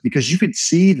because you could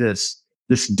see this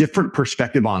different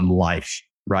perspective on life,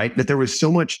 right? That there was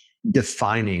so much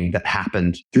defining that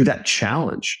happened through that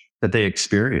challenge that they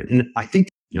experienced. And I think,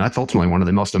 that's ultimately one of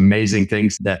the most amazing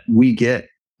things that we get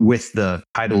with the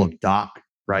title of doc,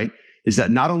 right? Is that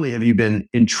not only have you been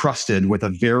entrusted with a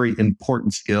very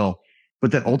important skill,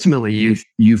 but that ultimately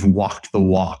you've walked the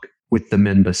walk with the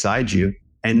men beside you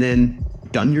and then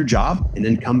done your job and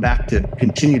then come back to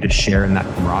continue to share in that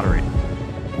camaraderie.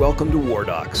 Welcome to War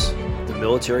Docs, the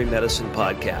military medicine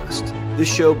podcast. This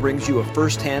show brings you a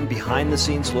firsthand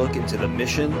behind-the-scenes look into the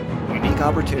mission, unique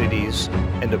opportunities,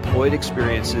 and deployed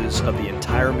experiences of the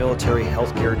entire military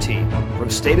healthcare team. From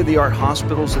state-of-the-art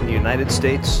hospitals in the United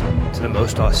States to the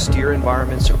most austere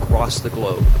environments across the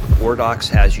globe, War Docs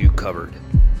has you covered.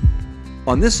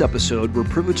 On this episode, we're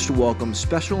privileged to welcome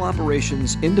Special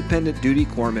Operations Independent Duty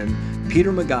Corpsman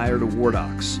Peter McGuire to War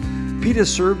Docs. Pete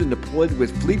has served and deployed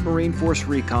with Fleet Marine Force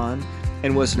Recon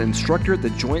and was an instructor at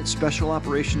the Joint Special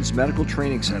Operations Medical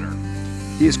Training Center.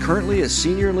 He is currently a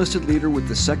senior enlisted leader with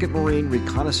the 2nd Marine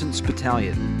Reconnaissance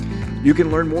Battalion. You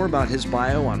can learn more about his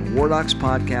bio on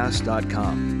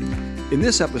wardocspodcast.com. In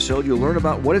this episode, you'll learn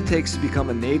about what it takes to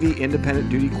become a Navy Independent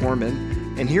Duty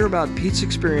Corpsman and hear about Pete's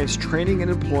experience training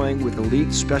and deploying with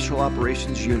elite Special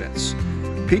Operations units.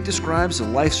 Pete describes the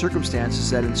life circumstances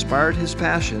that inspired his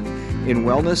passion in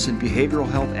wellness and behavioral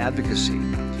health advocacy.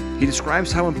 He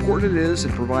describes how important it is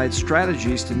and provides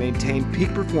strategies to maintain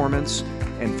peak performance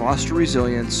and foster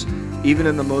resilience, even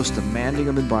in the most demanding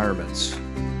of environments.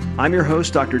 I'm your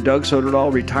host, Dr. Doug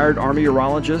Soderdahl, retired Army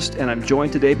urologist, and I'm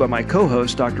joined today by my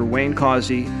co-host, Dr. Wayne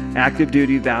Causey, active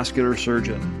duty vascular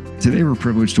surgeon. Today, we're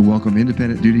privileged to welcome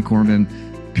Independent Duty Corpsman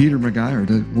Peter McGuire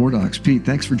to War Docs. Pete,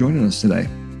 thanks for joining us today.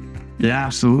 Yeah,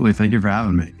 absolutely. Thank you for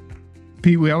having me.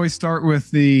 Pete, we always start with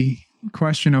the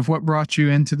question of what brought you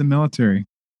into the military?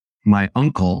 My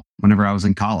uncle, whenever I was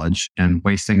in college and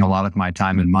wasting a lot of my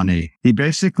time and money, he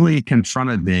basically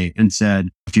confronted me and said,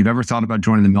 if you've ever thought about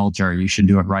joining the military, you should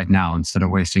do it right now instead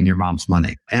of wasting your mom's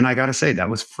money. And I got to say,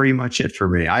 that was pretty much it for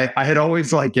me. I had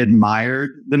always admired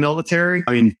the military.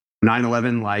 I mean,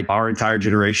 9/11, our entire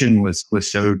generation was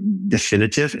so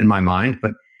definitive in my mind,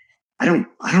 but I don't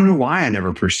know why I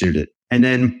never pursued it. And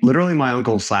then literally my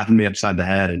uncle slapping me upside the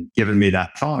head and giving me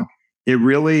that talk, it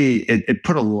really, it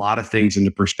put a lot of things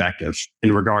into perspective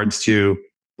in regards to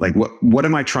what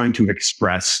am I trying to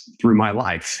express through my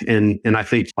life? And I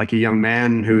think like a young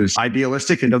man who's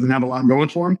idealistic and doesn't have a lot going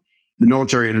for him, the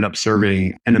military ended up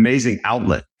serving an amazing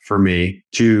outlet for me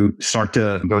to start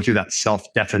to go through that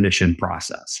self-definition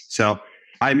process. So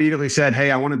I immediately said,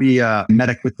 hey, I want to be a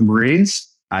medic with the Marines.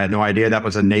 I had no idea that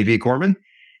was a Navy corpsman.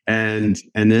 And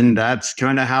then that's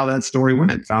kind of how that story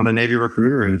went. Found a Navy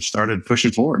recruiter and started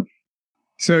pushing forward.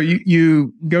 So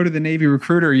you go to the Navy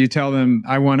recruiter, you tell them,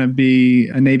 I want to be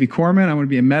a Navy corpsman, I want to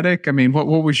be a medic. I mean, what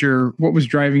was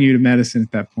driving you to medicine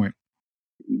at that point?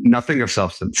 Nothing of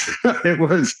substance.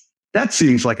 That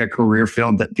seems like a career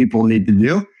field that people need to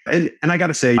do. And I got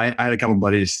to say, I had a couple of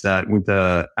buddies that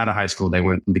out of high school, they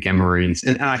went and became Marines.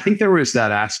 And I think there was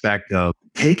that aspect of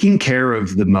taking care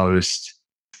of the most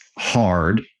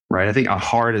hard, right? I think a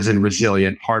hard as in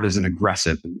resilient, hard as in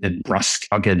aggressive and brusque,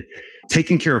 rugged,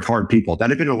 taking care of hard people. That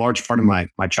had been a large part of my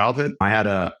childhood. I had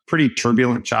a pretty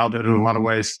turbulent childhood in a lot of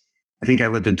ways. I think I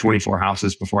lived in 24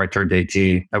 houses before I turned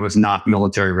 18. That was not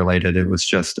military related. It was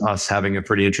just us having a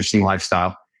pretty interesting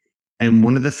lifestyle. And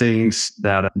one of the things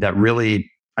that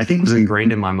really, I think, was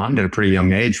ingrained in my mind at a pretty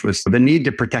young age was the need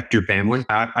to protect your family.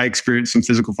 I experienced some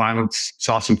physical violence,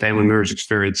 saw some family members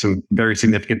experience some very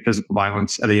significant physical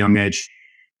violence at a young age.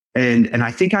 And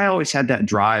I think I always had that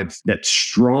drive that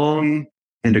strong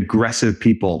and aggressive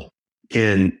people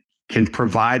can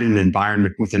provide an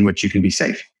environment within which you can be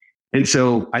safe. And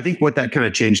so I think what that kind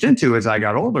of changed into as I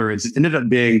got older is it ended up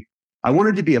being, I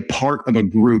wanted to be a part of a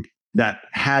group that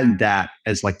had that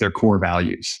as their core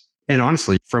values. And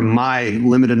honestly, from my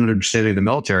limited understanding of the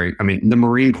military, I mean, the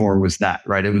Marine Corps was that,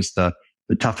 right? It was the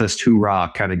toughest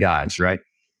hoorah kind of guys, right?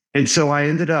 And so I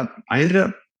ended up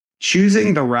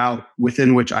choosing the route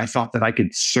within which I thought that I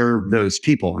could serve those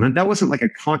people. And that wasn't a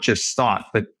conscious thought,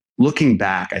 but looking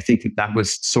back, I think that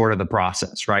was sort of the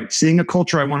process, right? Seeing a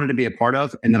culture I wanted to be a part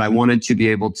of and that I wanted to be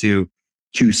able to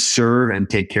serve and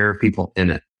take care of people in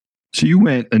it. So you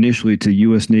went initially to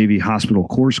U.S. Navy Hospital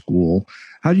Corps School.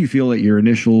 How do you feel that your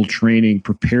initial training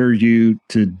prepared you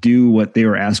to do what they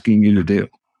were asking you to do?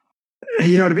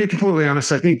 To be completely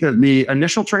honest, I think that the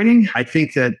initial training, I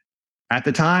think that at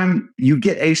the time you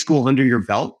get a school under your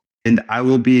belt. And I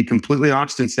will be completely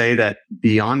honest and say that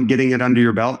beyond getting it under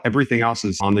your belt, everything else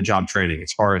is on the job training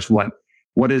as far as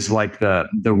what is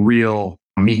the real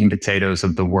meat and potatoes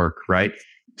of the work, right?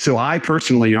 So I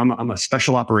personally, I'm a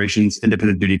special operations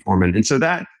independent duty corpsman. And so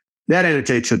that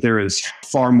annotates that there is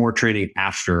far more training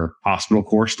after hospital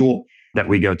corps school that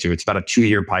we go to. It's about a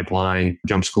 2-year pipeline,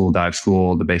 jump school, dive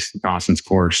school, the basic reconnaissance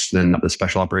course, then the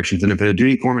special operations independent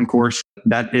duty corpsman course.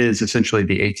 That is essentially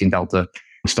the 18 Delta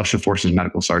Special Forces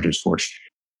Medical Sergeant's course.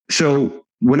 So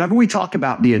whenever we talk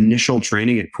about the initial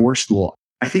training at corps school,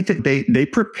 I think that they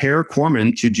prepare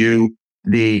corpsmen to do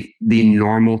the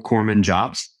normal corpsman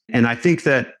jobs. And I think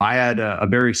that I had a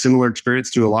very similar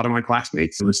experience to a lot of my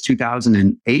classmates. It was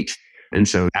 2008. And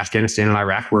so Afghanistan and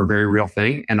Iraq were a very real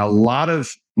thing. And a lot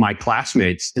of my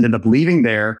classmates ended up leaving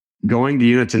there, going to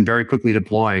units and very quickly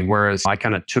deploying. Whereas I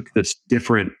kind of took this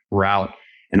different route.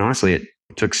 And honestly, it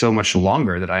took so much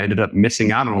longer that I ended up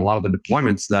missing out on a lot of the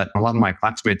deployments that a lot of my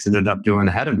classmates ended up doing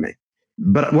ahead of me.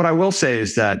 But what I will say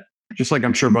is that, just like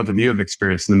I'm sure both of you have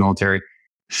experienced in the military,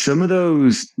 some of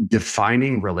those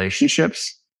defining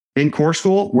relationships in corps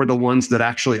school were the ones that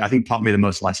actually, I think, taught me the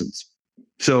most lessons.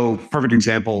 So, perfect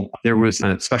example, there was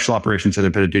a Special Operations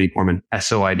Independent Duty Corpsman,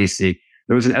 SOIDC.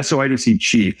 There was an SOIDC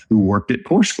chief who worked at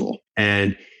corps school.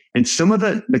 And some of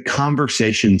the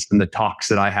conversations and the talks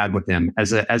that I had with him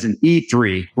as an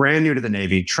E3, brand new to the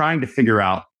Navy, trying to figure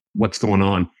out what's going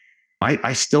on,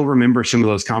 I still remember some of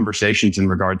those conversations in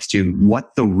regards to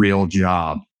what the real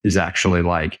job is actually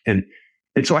like. And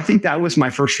so I think that was my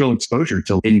first real exposure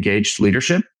to engaged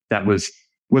leadership. That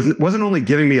wasn't only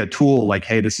giving me a tool like,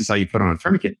 hey, this is how you put on a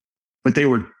tourniquet, but they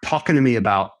were talking to me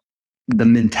about the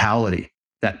mentality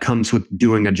that comes with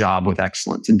doing a job with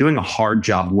excellence and doing a hard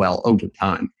job well over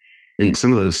time. And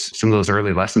some of those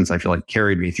early lessons, I feel like,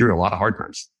 carried me through a lot of hard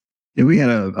times. Yeah, we had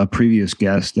a previous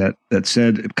guest that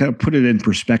said, kind of put it in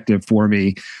perspective for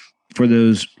me, for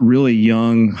those really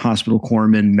young hospital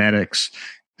corpsmen, medics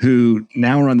who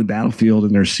now are on the battlefield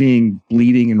and they're seeing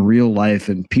bleeding in real life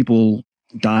and people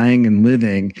dying and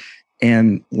living.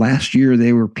 And last year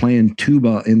they were playing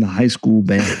tuba in the high school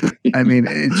band. I mean,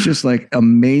 it's just like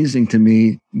amazing to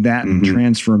me, that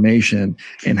transformation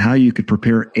and how you could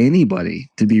prepare anybody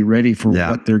to be ready for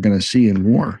what they're going to see in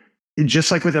war.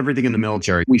 Just like with everything in the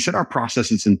military, we set our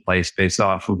processes in place based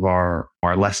off of our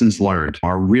lessons learned,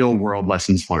 our real world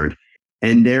lessons learned.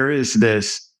 And there is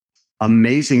this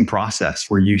amazing process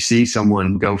where you see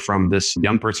someone go from this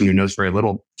young person who knows very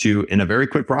little to, in a very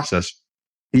quick process,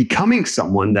 becoming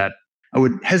someone that I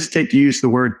would hesitate to use the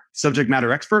word subject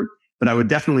matter expert, but I would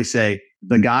definitely say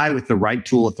the guy with the right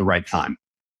tool at the right time.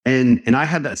 And I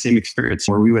had that same experience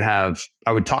where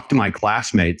I would talk to my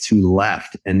classmates who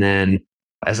left, and then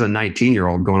as a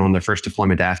 19-year-old going on their first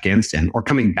deployment to Afghanistan or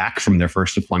coming back from their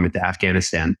first deployment to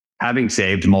Afghanistan, having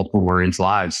saved multiple Marines'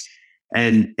 lives,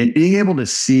 and being able to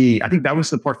see, I think that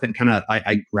was the part that kind of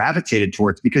I gravitated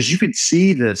towards, because you could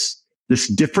see this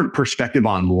different perspective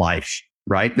on life,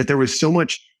 right? That there was so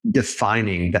much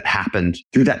defining that happened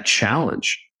through that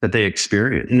challenge that they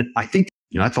experienced. And I think,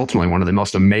 that's ultimately one of the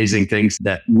most amazing things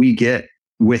that we get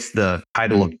with the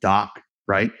title of doc,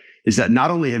 right? Is that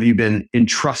not only have you been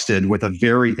entrusted with a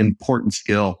very important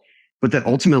skill, but that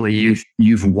ultimately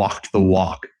you've walked the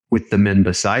walk with the men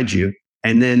beside you,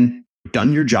 and then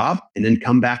done your job, and then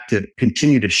come back to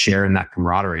continue to share in that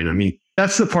camaraderie. And I mean,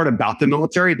 that's the part about the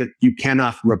military that you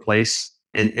cannot replace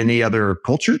in any other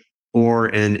culture or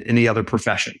in any other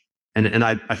profession. And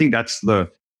I think that's the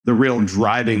real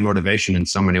driving motivation in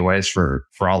so many ways for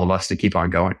all of us to keep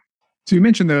on going. So you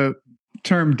mentioned the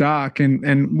term doc,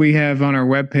 and we have on our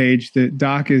webpage that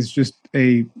doc is just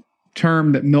a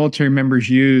term that military members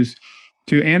use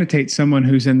to annotate someone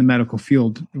who's in the medical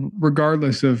field,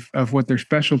 regardless of what their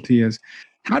specialty is.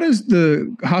 How does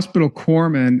the hospital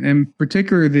corpsman, and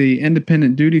particularly the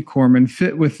independent duty corpsman,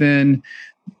 fit within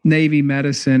Navy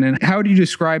medicine? And how do you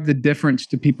describe the difference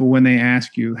to people when they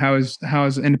ask you, how is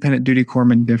independent duty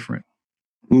corpsman different?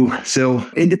 So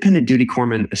independent duty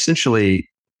corpsman, essentially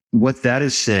what that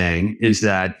is saying is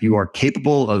that you are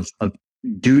capable of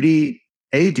duty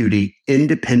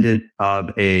independent of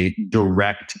a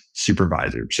direct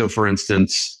supervisor. So for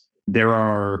instance, there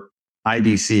are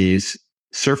IDCs,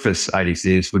 surface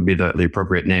IDCs would be the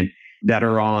appropriate name, that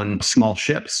are on small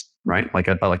ships, right? Like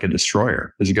a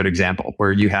destroyer is a good example,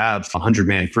 where you have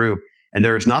 100-man crew and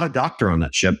there is not a doctor on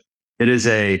that ship. It is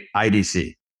a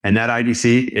IDC. And that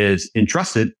IDC is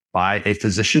entrusted by a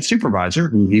physician supervisor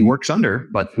who he works under,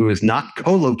 but who is not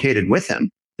co-located with him.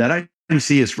 That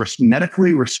IDC is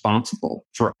medically responsible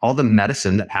for all the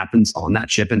medicine that happens on that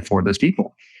ship and for those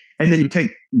people. And then you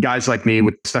take guys like me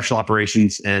with special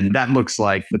operations, and that looks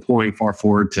like deploying far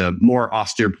forward to more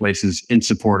austere places in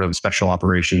support of special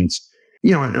operations.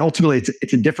 And ultimately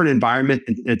it's a different environment,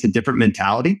 it's a different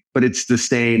mentality, but it's the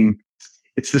same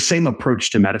it's the same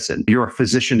approach to medicine. You're a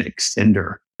physician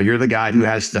extender. You're the guy who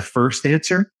has the first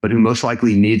answer, but who most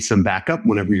likely needs some backup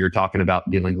whenever you're talking about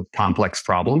dealing with complex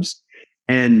problems.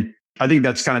 And I think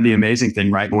that's kind of the amazing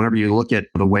thing, right? Whenever you look at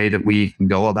the way that we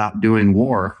go about doing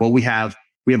war, well, we have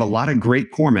a lot of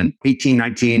great corpsmen, 18,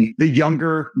 19, the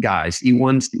younger guys,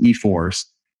 E1s to E4s,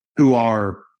 who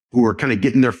are kind of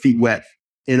getting their feet wet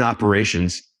in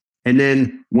operations. And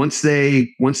then once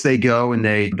they go and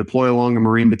they deploy along a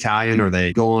Marine battalion, or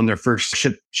they go on their first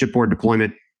shipboard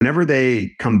deployment, whenever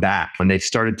they come back and they've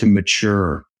started to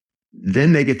mature,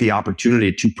 then they get the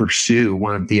opportunity to pursue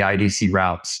one of the IDC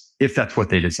routes if that's what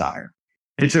they desire.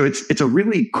 And so it's a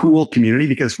really cool community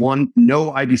because, one,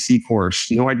 no IDC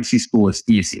course, no IDC school is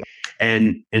easy.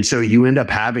 And so you end up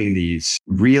having these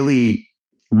really,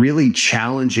 really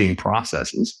challenging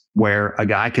processes where a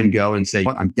guy can go and say,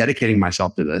 I'm dedicating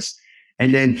myself to this.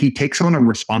 And then he takes on a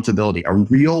responsibility, a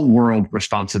real world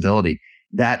responsibility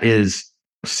that is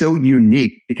so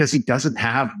unique because he doesn't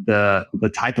have the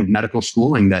type of medical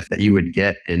schooling that you would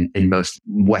get in most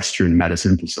Western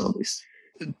medicine facilities.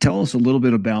 Tell us a little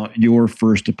bit about your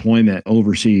first deployment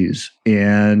overseas.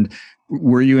 And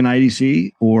were you an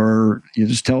IDC, or you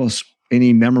just tell us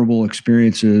any memorable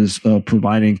experiences of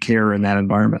providing care in that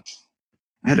environment?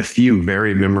 I had a few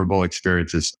very memorable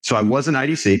experiences. So I was an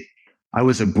IDC. I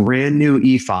was a brand new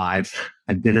E5.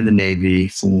 I'd been in the Navy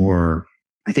for,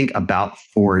 I think, about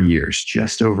 4 years,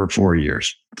 just over 4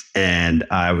 years. And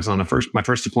I was on my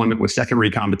first deployment was 2nd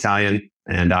Recon Battalion,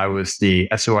 and I was the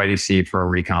SOIDC for a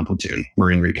recon platoon,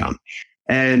 Marine Recon.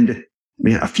 And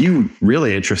a few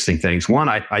really interesting things. One,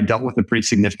 I dealt with a pretty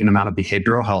significant amount of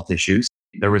behavioral health issues.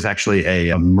 There was actually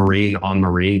a Marine on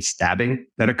Marine stabbing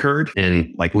that occurred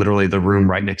in literally the room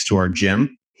right next to our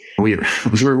gym. We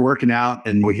were working out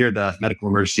and we hear the medical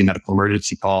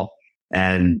emergency call.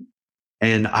 And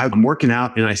I'm working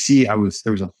out and I see there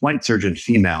was a flight surgeon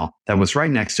female that was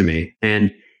right next to me,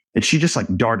 and she just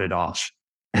darted off.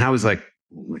 And I was like,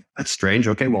 that's strange.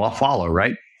 Okay, well, I'll follow,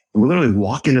 right? And we literally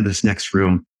walk into this next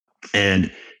room, and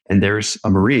there's a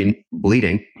Marine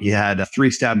bleeding. He had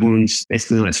 3 stab wounds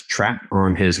basically on his trap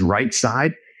on his right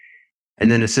side.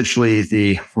 And then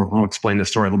essentially I'll explain the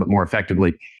story a little bit more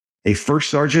effectively. A first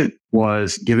sergeant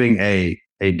was giving a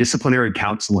disciplinary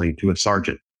counseling to a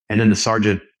sergeant. And then the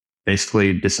sergeant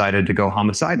basically decided to go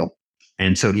homicidal.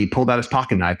 And so he pulled out his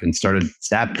pocket knife and started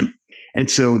stabbing him. And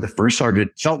so the first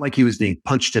sergeant felt like he was being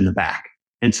punched in the back.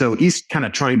 And so he's kind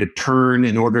of trying to turn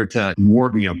in order to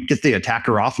get the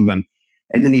attacker off of him.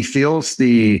 And then he feels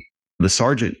the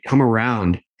sergeant come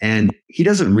around, and he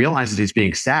doesn't realize that he's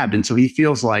being stabbed. And so he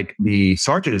feels like the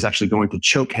sergeant is actually going to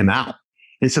choke him out.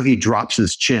 And so he drops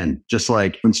his chin, just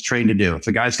like he's trained to do. If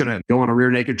the guy's going to go on a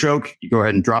rear naked choke, you go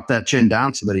ahead and drop that chin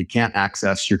down so that he can't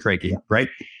access your trachea, right?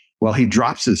 Well, he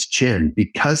drops his chin.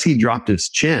 Because he dropped his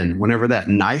chin, whenever that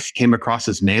knife came across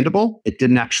his mandible, it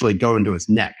didn't actually go into his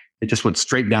neck. It just went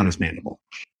straight down his mandible.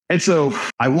 And so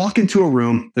I walk into a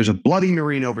room. There's a bloody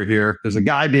Marine over here. There's a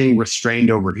guy being restrained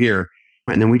over here.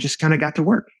 And then we just kind of got to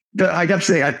work. I got to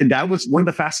say, that was one of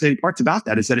the fascinating parts about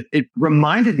that, is that it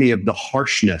reminded me of the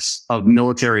harshness of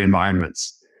military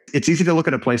environments. It's easy to look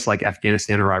at a place like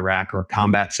Afghanistan or Iraq or a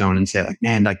combat zone and say,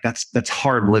 man, that's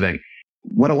hard living.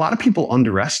 What a lot of people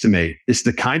underestimate is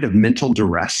the kind of mental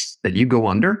duress that you go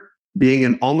under being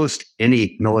in almost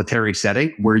any military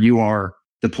setting where you are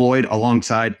deployed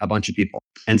alongside a bunch of people.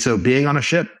 And so being on a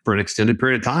ship for an extended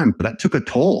period of time, that took a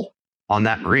toll on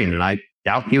that Marine. And I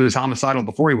doubt he was homicidal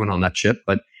before he went on that ship,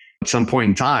 but at some point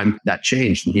in time that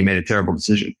changed and he made a terrible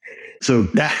decision. So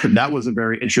that was a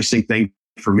very interesting thing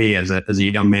for me as a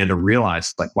young man to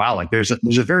realize, wow, there's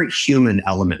a very human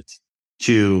element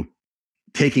to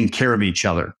taking care of each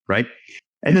other, right?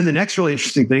 And then the next really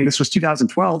interesting thing, this was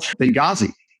 2012,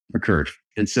 Benghazi occurred.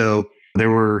 And so there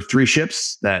were 3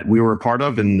 ships that we were a part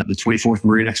of in the 24th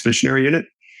Marine Expeditionary Unit.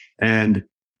 And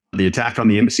the attack on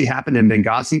the embassy happened in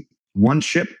Benghazi. One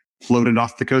ship floated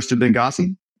off the coast of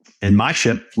Benghazi, and my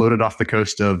ship floated off the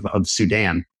coast of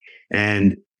Sudan.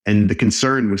 And the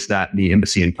concern was that the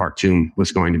embassy in Khartoum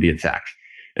was going to be attacked.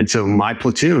 And so my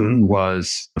platoon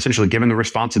was essentially given the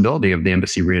responsibility of the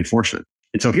embassy reinforcement.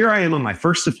 And so here I am on my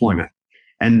first deployment,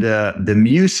 and the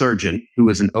MEU surgeon, who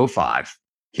was an O5,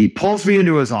 he pulls me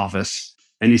into his office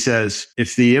and he says,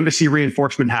 if the embassy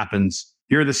reinforcement happens,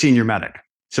 you're the senior medic.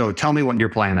 So tell me what your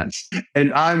plan is.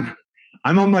 And I'm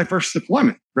on my first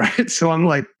deployment, right? So I'm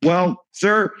like, well,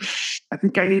 sir, I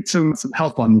think I need some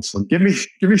help on this one. Give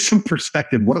me some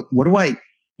perspective. What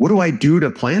do I do to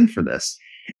plan for this?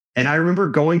 And I remember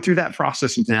going through that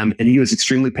process with him, and he was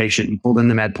extremely patient and pulled in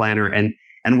the med planner.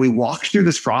 And we walked through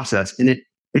this process, and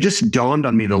it just dawned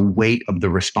on me the weight of the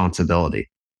responsibility.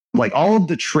 Like all of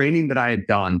the training that I had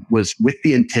done was with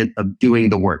the intent of doing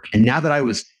the work. And now that I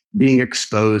was being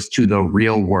exposed to the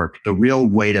real work, the real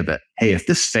weight of it, hey, if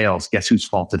this fails, guess whose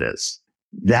fault it is?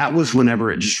 That was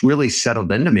whenever it just really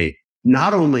settled into me,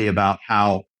 not only about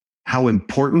how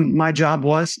important my job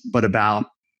was, but about,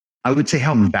 I would say,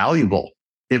 how valuable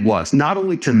it was, not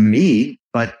only to me,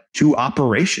 but to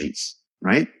operations,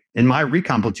 right? In my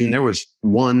recon platoon, there was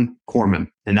one corpsman,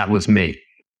 and that was me.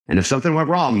 And if something went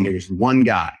wrong, there was one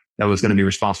guy that was going to be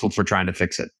responsible for trying to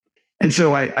fix it. And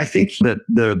so I think that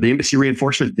the embassy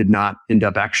reinforcement did not end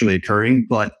up actually occurring,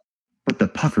 but the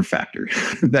pucker factor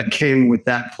that came with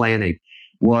that planning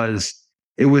was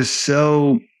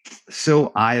so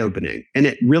eye-opening. And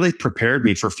it really prepared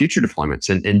me for future deployments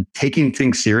and taking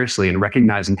things seriously and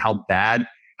recognizing how bad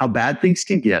things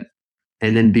can get.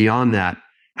 And then beyond that,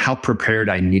 how prepared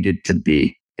I needed to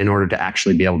be in order to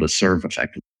actually be able to serve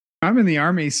effectively. I'm in the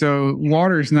Army, so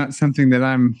water is not something that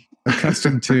I'm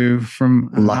accustomed to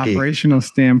from an operational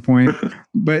standpoint.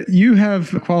 But you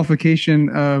have a qualification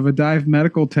of a dive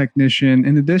medical technician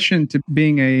in addition to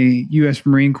being a U.S.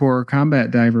 Marine Corps combat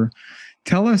diver.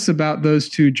 Tell us about those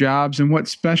two jobs and what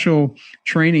special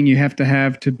training you have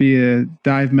to be a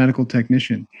dive medical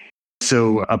technician.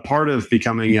 So a part of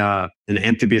becoming an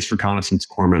amphibious reconnaissance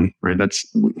corpsman, right?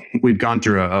 We've gone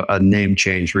through a name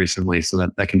change recently, so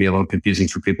that can be a little confusing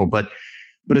for people. But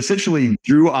essentially,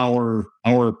 through our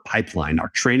pipeline, our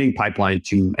training pipeline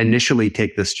to initially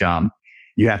take this job,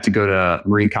 you have to go to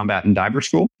Marine Combatant Diver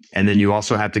School, and then you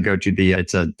also have to go to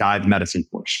it's a dive medicine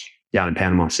course down in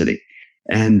Panama City.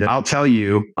 And I'll tell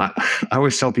you, I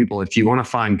always tell people, if you want to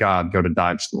find God, go to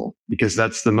dive school, because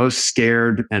that's the most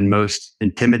scared and most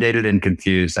intimidated and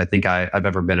confused I think I've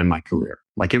ever been in my career.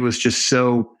 Like it was just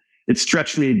it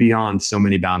stretched me beyond so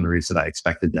many boundaries that I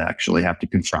expected to actually have to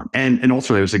confront. And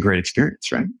ultimately, it was a great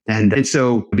experience, right? And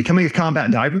so becoming a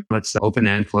combat diver, that's open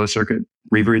and closed circuit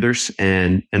rebreathers.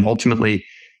 And ultimately,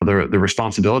 the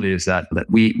responsibility is that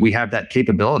we have that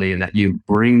capability and that you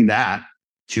bring that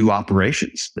to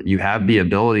operations, that you have the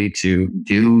ability to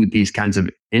do these kinds of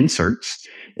inserts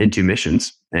into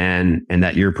missions and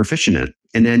that you're proficient in.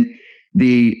 And then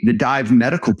the dive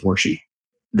medical portion,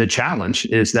 the challenge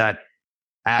is that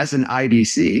as an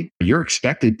IDC, you're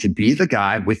expected to be the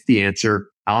guy with the answer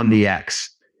on the X.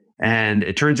 And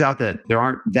it turns out that there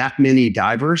aren't that many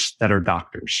divers that are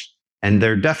doctors. And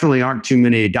there definitely aren't too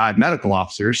many dive medical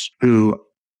officers who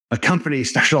accompany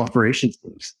special operations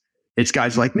teams. It's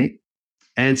guys like me.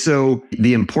 And so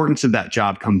the importance of that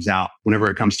job comes out whenever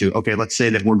it comes to, okay, let's say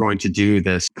that we're going to do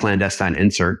this clandestine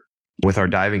insert with our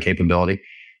diving capability.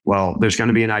 Well, there's going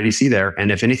to be an IDC there.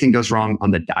 And if anything goes wrong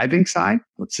on the diving side,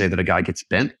 let's say that a guy gets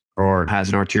bent or has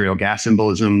an arterial gas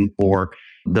embolism or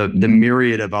the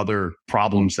myriad of other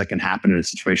problems that can happen in a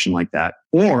situation like that,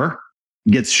 or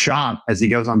gets shot as he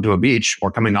goes onto a beach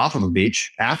or coming off of a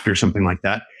beach after something like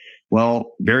that,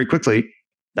 well, very quickly,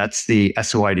 that's the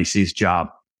SOIDC's job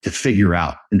to figure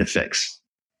out and to fix.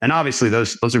 And obviously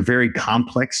those are very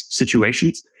complex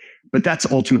situations, but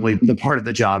that's ultimately the part of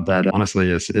the job that honestly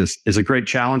is a great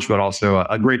challenge, but also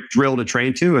a great drill to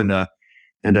train to and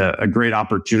a great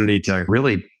opportunity to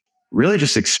really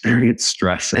just experience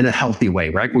stress in a healthy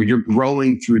way, right? Where you're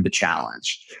growing through the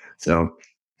challenge. So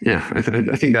yeah, I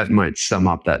think that might sum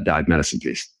up that dive medicine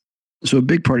piece. So a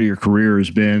big part of your career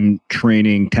has been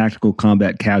training tactical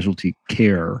combat casualty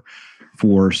care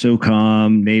for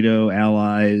SOCOM, NATO,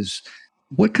 allies.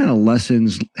 What kind of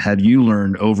lessons have you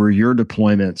learned over your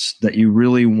deployments that you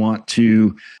really want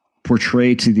to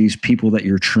portray to these people that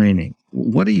you're training?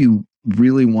 What do you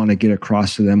really want to get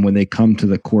across to them when they come to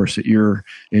the course that you're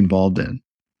involved in?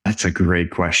 That's a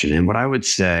great question. And what I would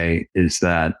say is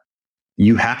that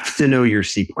you have to know your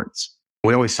sequence.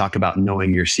 We always talk about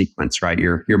knowing your sequence, right?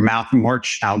 Your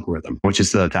March algorithm, which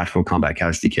is the tactical combat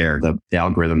casualty care, the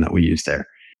algorithm that we use there.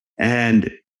 And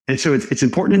so it's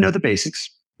important to know the basics,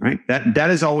 right?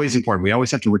 That is always important. We always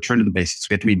have to return to the basics.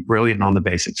 We have to be brilliant on the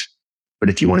basics.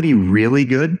 But if you want to be really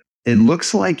good, it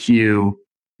looks like you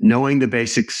knowing the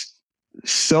basics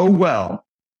so well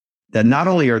that not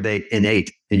only are they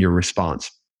innate in your response,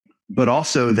 but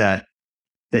also that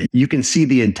you can see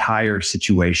the entire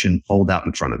situation fold out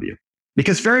in front of you.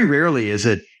 Because very rarely is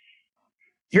it,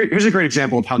 here's a great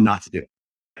example of how not to do it.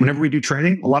 Whenever we do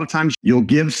training, a lot of times you'll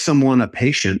give someone a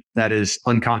patient that is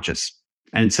unconscious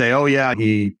and say, oh yeah,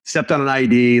 he stepped on an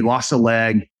IED, lost a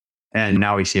leg, and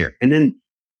now he's here. And then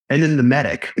the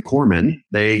medic, the corpsman,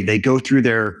 they go through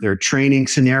their training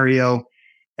scenario.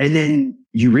 And then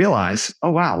you realize,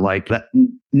 oh wow, like that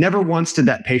never once did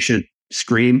that patient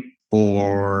scream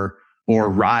or or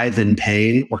writhe in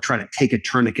pain or try to take a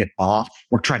tourniquet off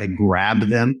or try to grab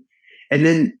them. And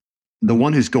then the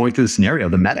one who's going through the scenario,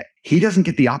 the medic, he doesn't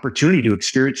get the opportunity to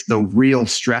experience the real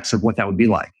stress of what that would be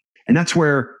like. And that's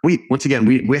where we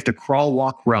have to crawl,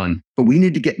 walk, run, but we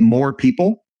need to get more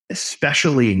people,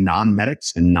 especially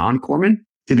non-medics and non-corpsmen,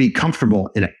 to be comfortable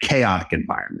in a chaotic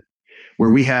environment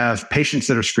where we have patients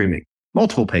that are screaming,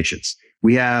 multiple patients.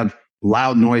 We have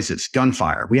loud noises,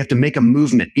 gunfire. We have to make a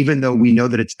movement, even though we know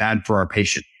that it's bad for our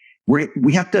patient.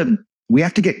 We have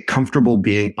to get comfortable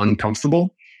being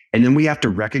uncomfortable. And then we have to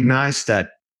recognize that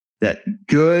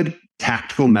good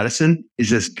tactical medicine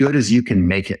is as good as you can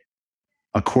make it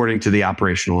according to the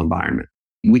operational environment.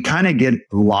 We kind of get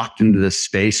locked into this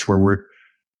space where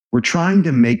we're trying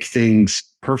to make things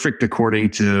perfect according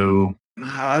to,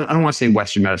 I don't want to say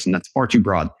Western medicine, that's far too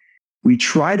broad. We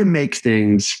try to make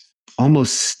things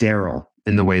almost sterile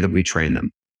in the way that we train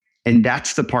them. And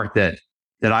that's the part that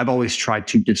I've always tried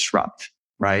to disrupt,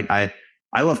 right?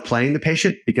 I love playing the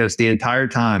patient because the entire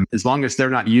time, as long as they're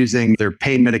not using their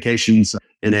pain medications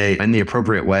in the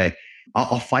appropriate way,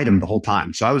 I'll fight them the whole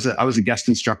time. So I was a guest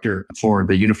instructor for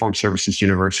the Uniformed Services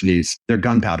University's, their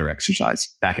gunpowder exercise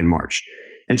back in March.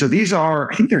 And so these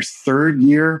are, I think they're third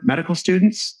year medical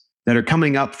students that are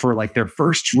coming up for like their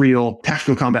first real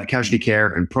tactical combat casualty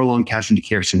care and prolonged casualty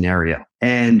care scenario.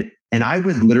 And I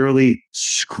would literally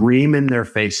scream in their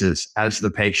faces as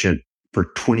the patient for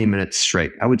 20 minutes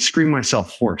straight. I would scream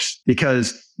myself hoarse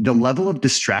because the level of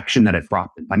distraction that it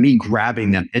brought them by me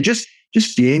grabbing them and just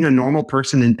being a normal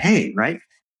person in pain, right?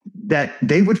 That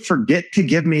they would forget to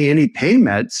give me any pain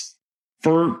meds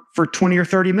for 20 or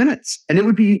 30 minutes. And it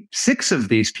would be 6 of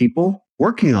these people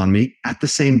working on me at the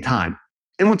same time.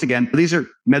 And once again, these are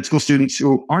med school students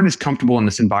who aren't as comfortable in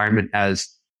this environment as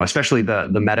especially the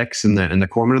medics and the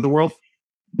corpsmen of the world.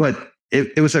 But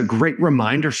it was a great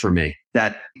reminder for me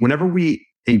that whenever we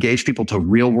engage people to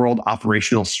real world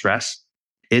operational stress,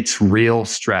 it's real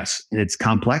stress and it's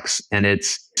complex and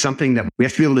it's something that we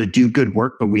have to be able to do good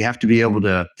work, but we have to be able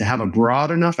to have a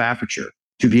broad enough aperture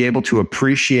to be able to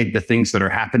appreciate the things that are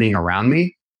happening around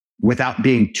me without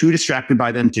being too distracted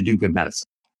by them to do good medicine.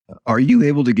 Are you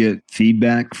able to get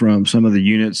feedback from some of the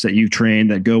units that you've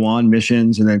trained that go on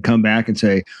missions and then come back and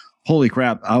say, holy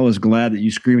crap, I was glad that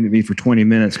you screamed at me for 20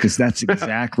 minutes because that's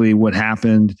exactly what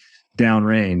happened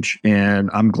downrange. And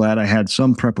I'm glad I had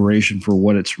some preparation for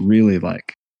what it's really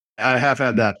like. I have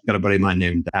had that. Got a buddy of mine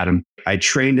named Adam. I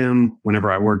trained him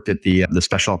whenever I worked at the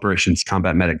Special Operations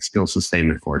Combat Medic Skill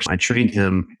Sustainment Course. I trained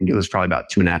him, I think it was probably about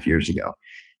 2.5 years ago.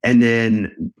 And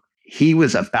then he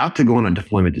was about to go on a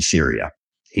deployment to Syria.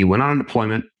 He went on a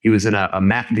deployment. He was in a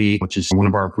MACV, which is one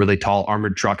of our really tall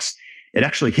armored trucks. It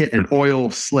actually hit an oil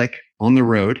slick on the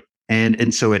road.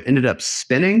 And so it ended up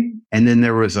spinning. And then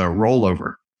there was a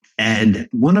rollover. And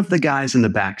one of the guys in the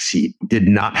back seat did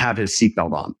not have his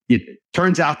seatbelt on. It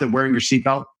turns out that wearing your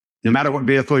seatbelt, no matter what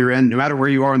vehicle you're in, no matter where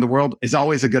you are in the world, is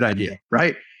always a good idea,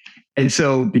 right? And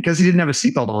so because he didn't have a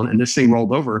seatbelt on and this thing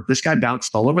rolled over, this guy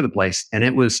bounced all over the place. And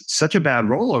it was such a bad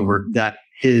rollover that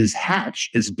his hatch,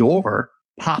 his door,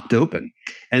 popped open.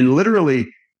 And literally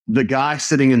the guy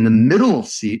sitting in the middle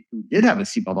seat who did have a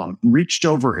seatbelt on reached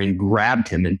over and grabbed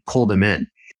him and pulled him in.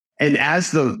 And as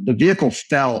the vehicle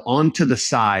fell onto the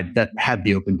side that had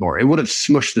the open door, it would have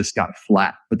smushed this guy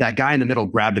flat. But that guy in the middle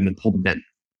grabbed him and pulled him in.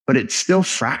 But it still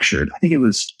fractured. I think it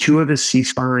was 2 of his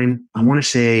C-spine. I want to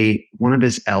say 1 of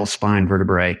his L-spine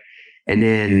vertebrae, and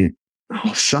then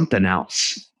something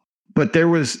else. But there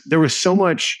was so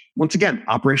much, once again,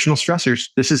 operational stressors.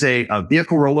 This is a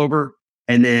vehicle rollover.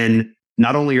 And then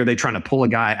not only are they trying to pull a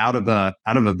guy out of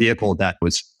a vehicle that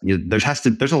was,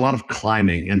 there's a lot of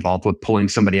climbing involved with pulling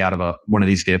somebody out of one of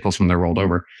these vehicles when they're rolled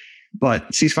over.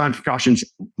 But C-spine precautions,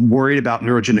 worried about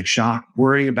neurogenic shock,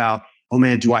 worrying about, oh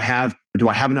man, do I have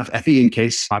enough FE in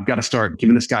case I've got to start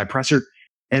giving this guy a pressor?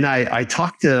 And I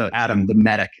talked to Adam, the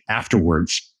medic,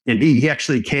 afterwards. And he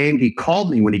actually came, he called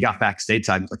me when he got back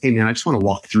stateside. He was like, hey man, I just want to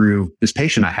walk through this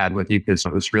patient I had with you because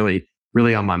it was really,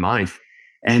 really on my mind.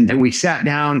 And then we sat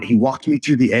down, he walked me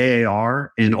through the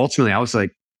AAR. And ultimately I was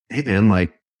like, hey man,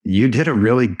 like you did a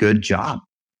really good job.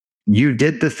 You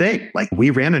did the thing. Like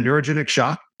we ran a neurogenic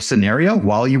shock scenario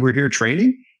while you were here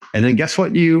training. And then guess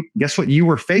what you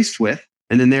were faced with?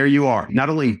 And then there you are, not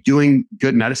only doing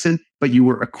good medicine, but you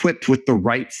were equipped with the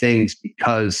right things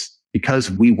because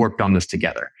we worked on this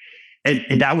together.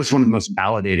 And that was one of the most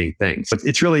validating things.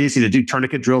 It's really easy to do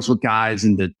tourniquet drills with guys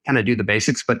and to kind of do the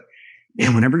basics. But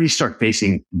man, whenever you start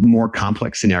facing more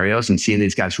complex scenarios and seeing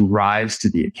these guys rise to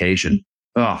the occasion,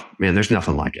 oh man, there's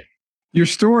nothing like it. Your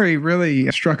story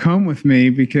really struck home with me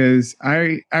because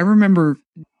I remember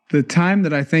the time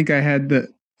that I think I had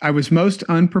I was most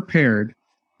unprepared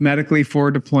medically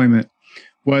for deployment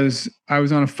was I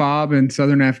was on a FOB in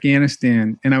southern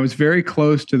Afghanistan, and I was very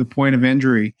close to the point of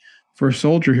injury for a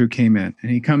soldier who came in.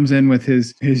 And he comes in with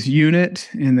his unit,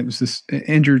 and it was this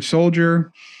injured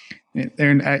soldier.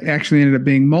 And I actually ended up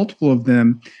being multiple of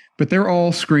them, but they're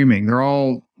all screaming. They're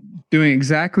all doing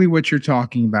exactly what you're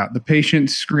talking about. The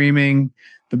patient's screaming,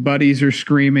 the buddies are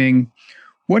screaming.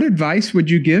 What advice would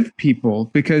you give people?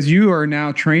 Because you are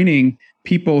now training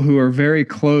people who are very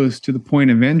close to the point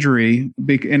of injury.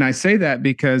 And I say that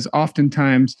because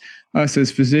oftentimes us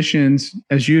as physicians,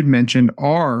 as you had mentioned,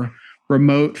 are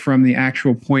remote from the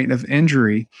actual point of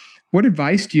injury. What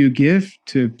advice do you give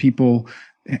to people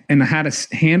and how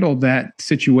to handle that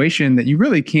situation that you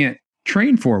really can't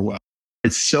train for well?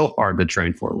 It's so hard to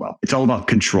train for well. It's all about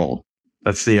control.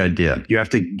 That's the idea. You have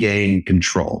to gain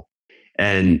control.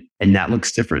 And that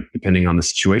looks different depending on the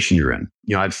situation you're in.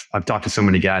 You know, I've talked to so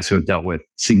many guys who have dealt with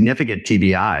significant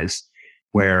TBIs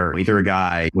where either a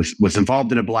guy was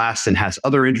involved in a blast and has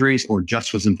other injuries, or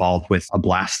just was involved with a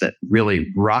blast that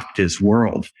really rocked his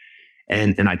world.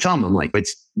 And I tell them, I'm like,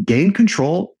 it's gain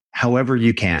control however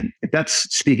you can. If that's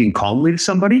speaking calmly to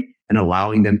somebody and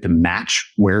allowing them to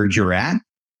match where you're at,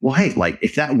 well, hey, like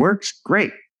if that works,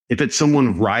 great. If it's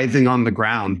someone writhing on the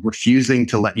ground, refusing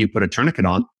to let you put a tourniquet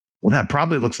on, well, that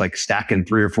probably looks like stacking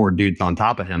 3 or 4 dudes on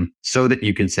top of him so that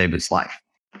you can save his life.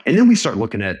 And then we start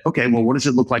looking at, okay, well, what does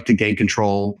it look like to gain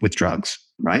control with drugs,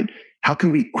 right? How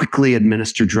can we quickly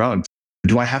administer drugs?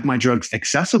 Do I have my drugs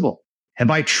accessible?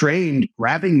 Have I trained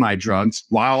grabbing my drugs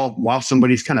while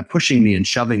somebody's kind of pushing me and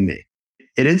shoving me?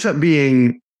 It ends up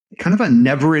being kind of a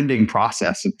never-ending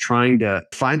process of trying to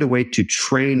find a way to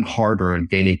train harder and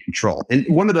gaining control. And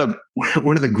one of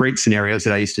the great scenarios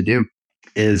that I used to do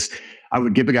is I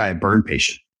would give a guy a burn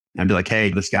patient. I'd be like,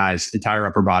 hey, this guy's entire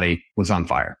upper body was on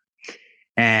fire.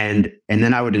 And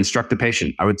then I would instruct the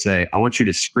patient. I would say, I want you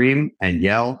to scream and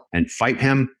yell and fight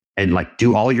him and like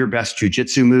do all your best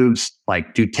jujitsu moves,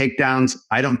 like do takedowns.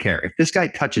 I don't care. If this guy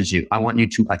touches you, I want you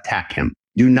to attack him.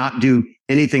 Do not do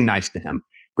anything nice to him.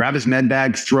 Grab his med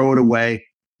bag, throw it away.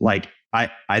 Like, I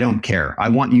don't care. I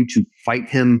want you to fight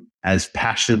him as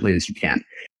passionately as you can.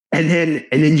 And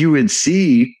then you would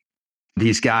see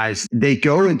these guys, they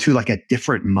go into like a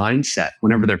different mindset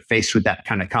whenever they're faced with that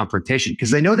kind of confrontation,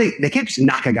 because they know they can't just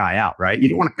knock a guy out, right? You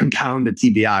don't want to compound a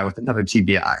TBI with another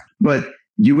TBI, but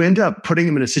you end up putting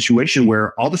them in a situation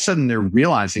where all of a sudden they're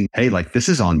realizing, hey, like this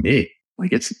is on me.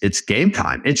 Like it's game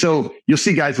time. And so you'll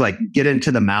see guys like get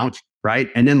into the mount, right?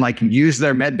 And then like use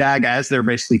their med bag as they're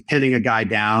basically pinning a guy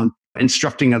down,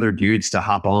 instructing other dudes to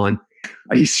hop on.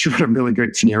 I used to run a really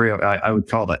great scenario. I would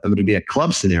call it would be a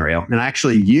club scenario. And I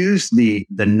actually used the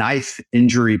knife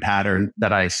injury pattern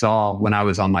that I saw when I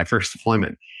was on my first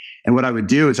deployment. And what I would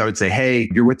do is I would say, hey,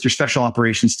 you're with your special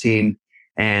operations team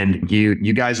and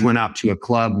you guys went out to a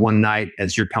club one night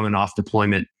as you're coming off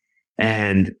deployment.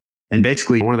 And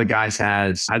basically one of the guys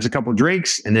has a couple of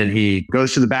drinks and then he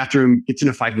goes to the bathroom, gets in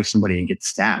a fight with somebody and gets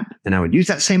stabbed. And I would use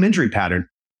that same injury pattern.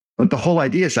 But the whole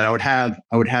idea is that I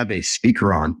would have a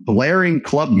speaker on, blaring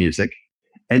club music.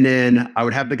 And then I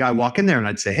would have the guy walk in there and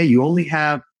I'd say, hey, you only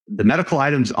have the medical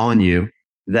items on you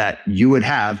that you would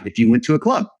have if you went to a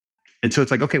club. And so it's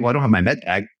like, okay, well, I don't have my med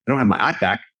bag. I don't have my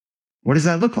IPAC. What does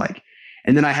that look like?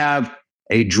 And then I have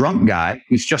a drunk guy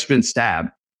who's just been stabbed,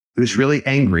 who's really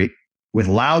angry with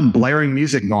loud blaring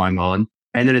music going on.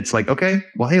 And then it's like, okay,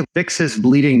 well, hey, fix his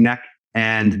bleeding neck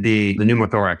and the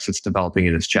pneumothorax that's developing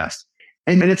in his chest.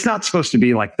 And it's not supposed to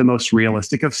be like the most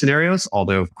realistic of scenarios,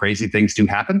 although crazy things do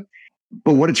happen.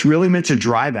 But what it's really meant to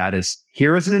drive at is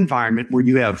here is an environment where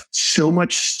you have so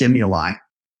much stimuli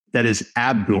that is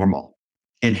abnormal.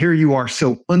 And here you are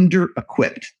so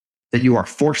under-equipped that you are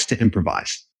forced to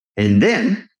improvise. And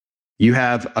then you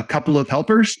have a couple of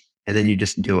helpers and then you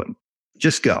just do it.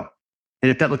 Just go. And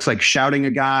if that looks like shouting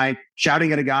at a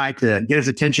guy to get his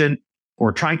attention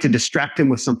or trying to distract him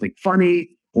with something funny,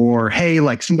 or, hey,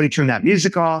 like somebody turn that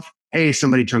music off. Hey,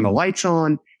 somebody turn the lights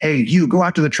on. Hey, you go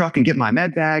out to the truck and get my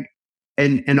med bag.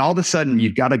 And all of a sudden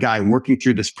you've got a guy working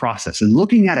through this process and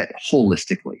looking at it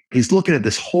holistically. He's looking at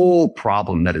this whole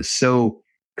problem that is so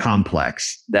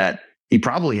complex that he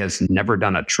probably has never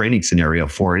done a training scenario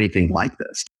for anything like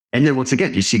this. And then once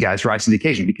again, you see guys rise to the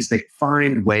occasion because they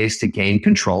find ways to gain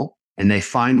control and they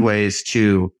find ways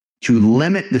to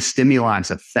limit the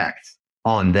stimulus effect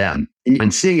on them.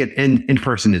 And seeing it in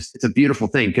person it's a beautiful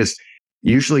thing because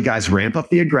usually guys ramp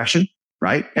up the aggression,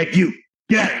 right? Hey, you,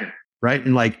 yeah, right?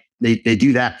 And like they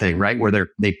do that thing, right? Where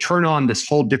they turn on this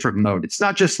whole different mode. It's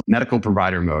not just medical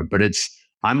provider mode, but it's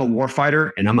I'm a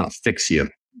warfighter and I'm going to fix you.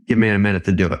 Give me a minute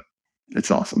to do it. It's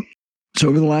awesome. So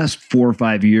over the last 4 or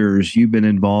 5 years, you've been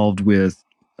involved with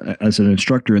as an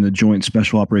instructor in the Joint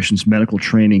Special Operations Medical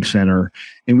Training Center.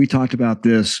 And we talked about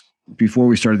this before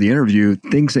we started the interview,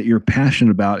 things that you're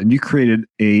passionate about. And you created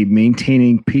a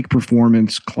maintaining peak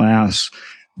performance class,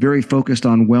 very focused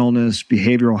on wellness,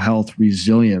 behavioral health,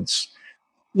 resilience.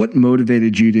 What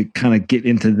motivated you to kind of get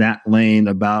into that lane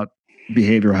about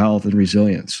behavioral health and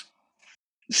resilience?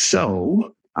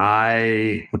 So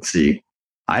I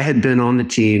had been on the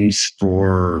teams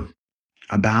for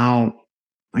about,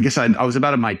 I was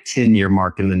about at my 10-year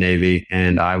mark in the Navy.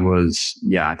 And I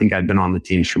think I'd been on the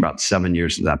teams for about 7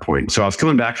 years at that point. So I was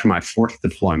coming back from my 4th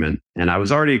deployment and I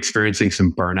was already experiencing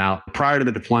some burnout. Prior to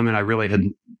the deployment, I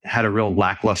really had a real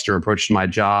lackluster approach to my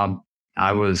job.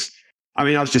 I was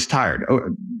just tired.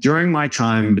 During my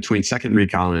time between 2nd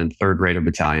Recon and 3rd Raider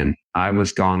Battalion, I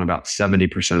was gone about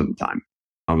 70% of the time.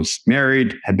 I was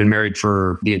married, had been married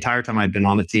for the entire time I'd been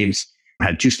on the teams,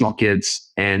 had 2 small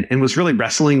kids, and was really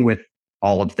wrestling with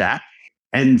all of that.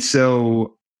 And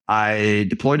so I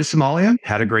deployed to Somalia,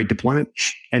 had a great deployment.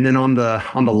 And then on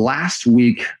the last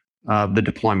week of the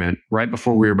deployment, right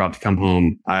before we were about to come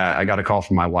home, I got a call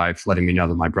from my wife letting me know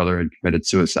that my brother had committed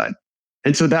suicide.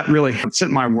 And so that really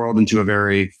sent my world into a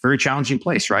very, very challenging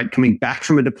place, right? Coming back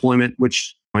from a deployment,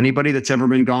 which anybody that's ever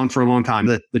been gone for a long time,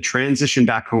 the transition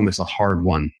back home is a hard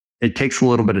one. It takes a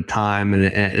little bit of time and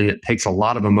it takes a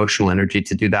lot of emotional energy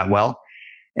to do that well.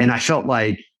 And I felt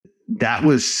like it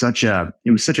was such a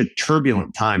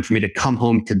turbulent time for me to come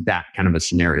home to that kind of a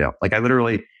scenario. Like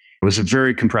it was a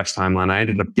very compressed timeline. I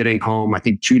ended up getting home, I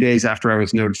think 2 days after I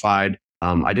was notified.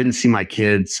 I didn't see my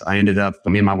kids. Me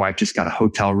and my wife just got a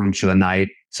hotel room for the night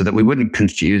so that we wouldn't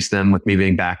confuse them with me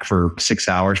being back for 6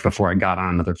 hours before I got on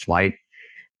another flight.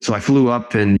 So I flew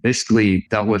up and basically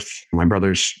dealt with my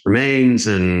brother's remains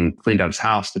and cleaned out his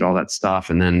house, did all that stuff.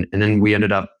 And then we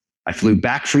ended up, I flew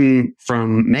back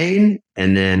from Maine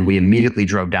and then we immediately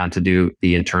drove down to do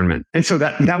the internment. And so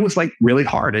that was like really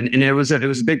hard. And it was a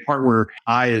big part where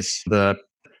I, as the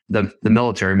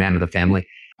military man of the family,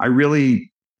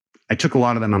 I took a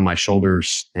lot of them on my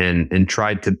shoulders and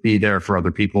tried to be there for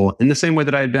other people in the same way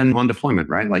that I had been on deployment,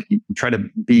 right? Like you try to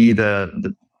be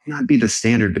not be the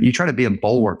standard, but you try to be a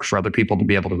bulwark for other people to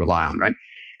be able to rely on, right?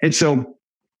 And so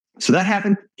that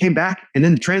happened, came back, and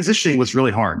then transitioning was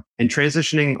really hard. And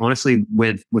transitioning, honestly,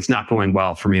 was not going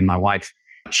well for me and my wife.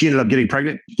 She ended up getting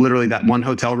pregnant. Literally that one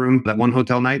hotel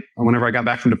night, whenever I got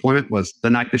back from deployment, was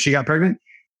the night that she got pregnant.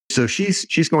 So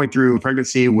she's going through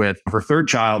pregnancy with her 3rd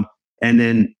child. And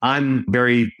then I'm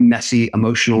very messy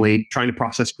emotionally, trying to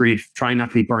process grief, trying not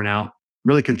to be burnt out,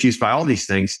 really confused by all these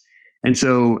things. And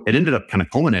so it ended up kind of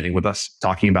culminating with us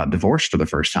talking about divorce for the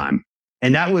first time.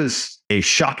 And that was a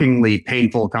shockingly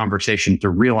painful conversation to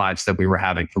realize that we were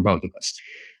having for both of us.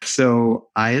 So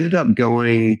I ended up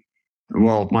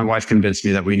my wife convinced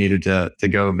me that we needed to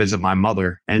go visit my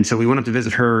mother. And so we went up to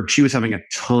visit her. She was having a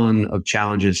ton of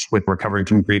challenges with recovering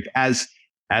from grief, as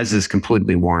is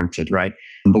completely warranted, right?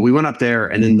 But we went up there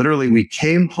and then literally we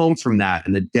came home from that.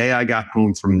 And the day I got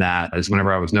home from that is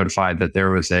whenever I was notified that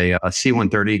there was a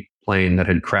C-130 plane that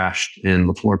had crashed in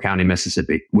LaFleur County,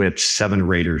 Mississippi with 7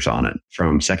 Raiders on it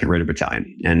from 2nd Raider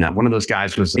Battalion. And one of those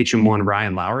guys was HM1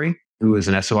 Ryan Lowry, who was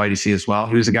an SOIDC as well.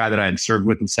 He was a guy that I had served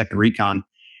with in 2nd Recon.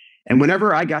 And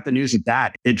whenever I got the news of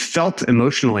that, it felt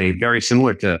emotionally very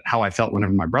similar to how I felt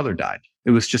whenever my brother died.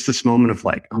 It was just this moment of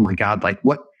like, oh my God, like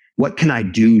what can I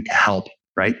do to help,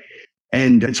 right?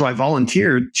 And so I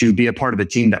volunteered to be a part of a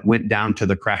team that went down to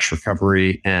the crash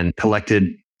recovery and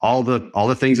collected all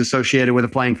the things associated with a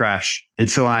plane crash. And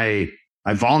so I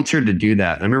volunteered to do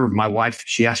that. I remember my wife,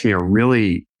 she asked me a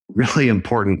really, really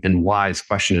important and wise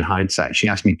question in hindsight. She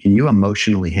asked me, can you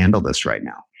emotionally handle this right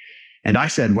now? And I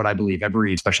said what I believe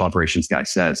every special operations guy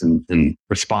says in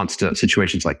response to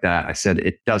situations like that. I said,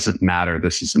 it doesn't matter.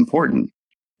 This is important.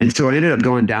 And so I ended up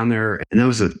going down there, and it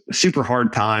was a super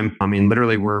hard time. I mean,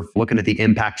 literally, we're looking at the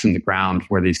impacts in the ground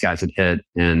where these guys had hit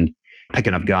and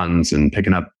picking up guns and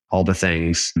picking up all the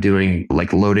things, doing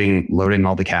like loading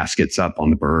all the caskets up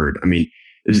on the bird. I mean,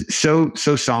 it was so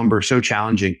somber, so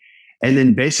challenging. And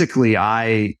then basically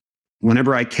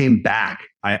whenever I came back,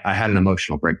 I had an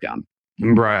emotional breakdown.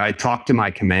 Remember, I talked to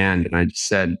my command and I just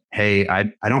said, hey,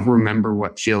 I don't remember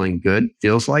what feeling good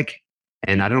feels like.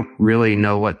 And I don't really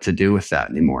know what to do with that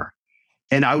anymore.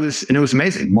 And it was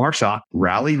amazing. MARSOC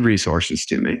rallied resources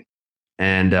to me.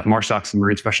 And MARSOC's the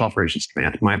Marine Special Operations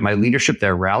Command. My leadership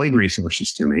there rallied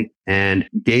resources to me and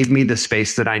gave me the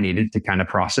space that I needed to kind of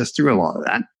process through a lot of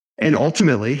that. And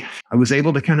ultimately, I was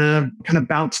able to kind of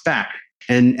bounce back.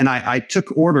 And I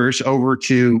took orders over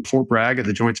to Fort Bragg at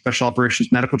the Joint Special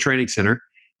Operations Medical Training Center.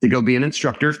 to go be an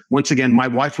instructor. Once again, my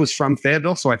wife was from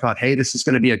Fayetteville, so I thought, hey, this is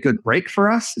going to be a good break for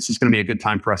us. This is going to be a good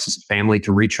time for us as a family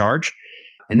to recharge.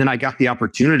 And then I got the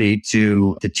opportunity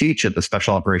to teach at the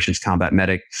Special Operations Combat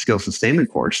Medic Skill Sustainment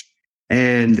course.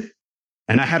 And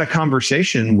I had a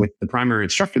conversation with the primary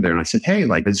instructor there. And I said, hey,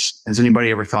 like, has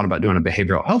anybody ever thought about doing a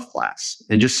behavioral health class?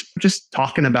 And just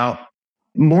talking about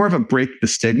more of a break the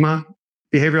stigma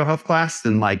behavioral health class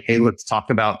than like, hey, let's talk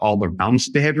about all the realms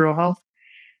of behavioral health.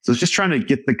 So it's just trying to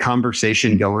get the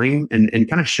conversation going and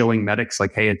kind of showing medics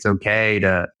like, hey, it's okay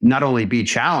to not only be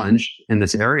challenged in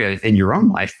this area in your own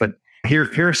life, but here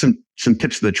are some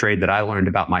tips of the trade that I learned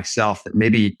about myself that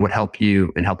maybe would help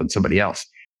you and helping somebody else.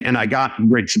 And I got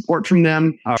great support from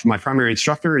them, from my primary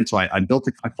instructor. And so I built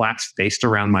a class based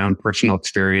around my own personal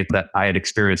experience that I had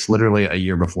experienced literally a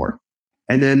year before.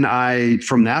 And then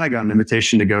from that, I got an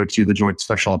invitation to go to the Joint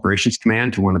Special Operations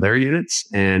Command to one of their units.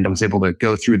 And I was able to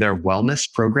go through their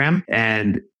wellness program.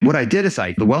 And what I did is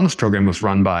the wellness program was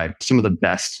run by some of the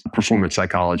best performance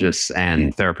psychologists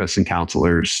and therapists and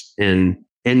counselors in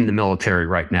the military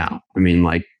right now. I mean,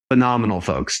 like phenomenal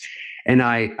folks. And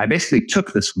I basically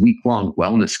took this week-long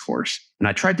wellness course and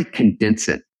I tried to condense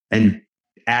it and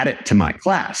add it to my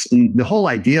class. And the whole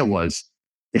idea was,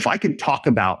 if I could talk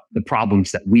about the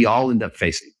problems that we all end up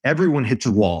facing, everyone hits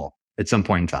a wall at some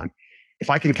point in time. If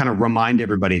I can kind of remind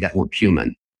everybody that we're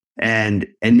human and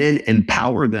then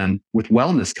empower them with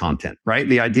wellness content, right?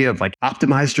 The idea of like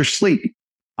optimize your sleep,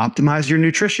 optimize your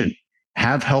nutrition,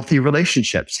 have healthy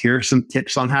relationships. Here are some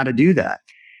tips on how to do that.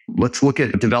 Let's look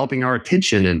at developing our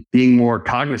attention and being more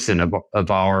cognizant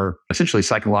of our essentially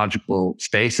psychological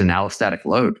space and allostatic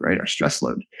load, right? Our stress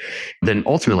load. Then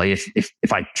ultimately,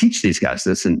 if I teach these guys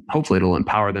this, and hopefully it'll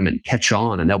empower them and catch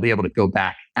on, and they'll be able to go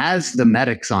back as the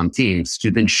medics on teams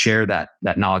to then share that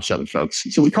knowledge to other folks.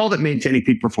 So we called it Maintaining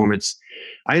Peak Performance.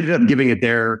 I ended up giving it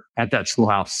there at that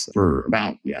schoolhouse for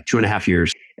about 2.5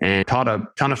 years and taught a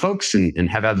ton of folks and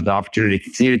have had the opportunity to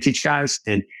continue to teach guys.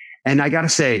 And I got to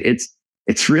say,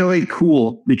 it's really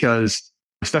cool because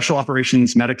special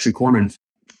operations medics and corpsmen,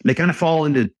 they kind of fall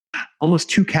into almost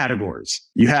two categories.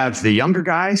 You have the younger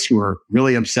guys who are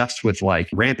really obsessed with like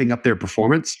ramping up their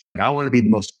performance. I want to be the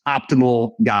most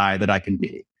optimal guy that I can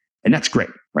be. And that's great,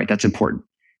 right? That's important.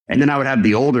 And then I would have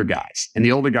the older guys, and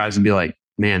the older guys would be like,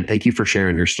 man, thank you for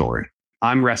sharing your story.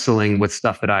 I'm wrestling with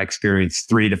stuff that I experienced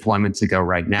 3 deployments ago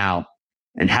right now,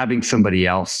 and having somebody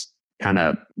else kind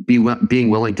of being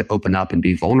willing to open up and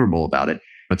be vulnerable about it.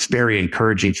 It's very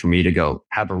encouraging for me to go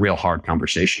have a real hard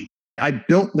conversation. I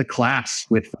built the class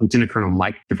with Lieutenant Colonel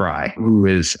Mike DeVry, who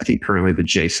is, I think, currently the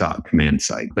JSOC command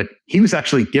site. But he was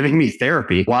actually giving me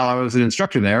therapy while I was an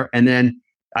instructor there. And then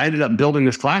I ended up building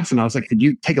this class and I was like, could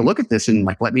you take a look at this and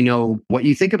like, let me know what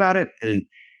you think about it?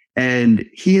 And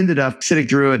he ended up sitting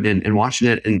through it and watching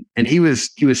it. And he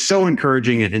was so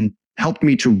encouraging and helped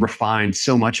me to refine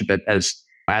so much of it as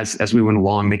we went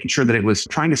along, making sure that it was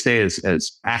trying to stay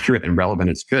as accurate and relevant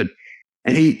as it could.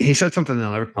 And he said something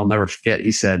that I'll never forget.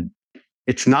 He said,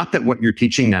 it's not that what you're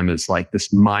teaching them is like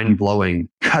this mind-blowing,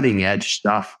 cutting-edge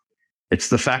stuff. It's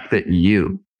the fact that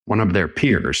you, one of their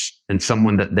peers, and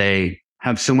someone that they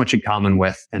have so much in common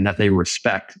with and that they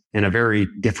respect in a very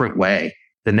different way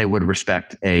than they would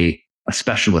respect a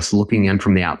specialist looking in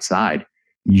from the outside.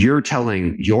 You're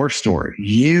telling your story.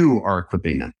 You are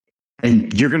equipping them.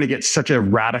 And you're going to get such a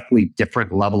radically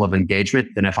different level of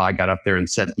engagement than if I got up there and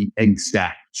said the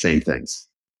exact same things.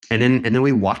 And then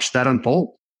we watched that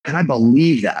unfold. And I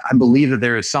believe that. I believe that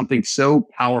there is something so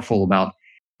powerful about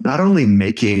not only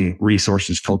making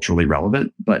resources culturally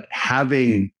relevant, but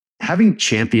having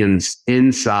champions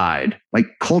inside, like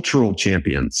cultural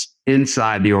champions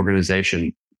inside the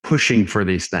organization, pushing for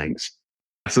these things.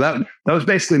 So that was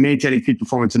basically Maintaining Peak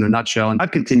Performance in a nutshell. And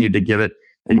I've continued to give it.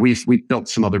 And we've built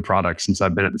some other products since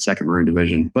I've been at the 2nd Marine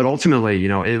Division. But ultimately,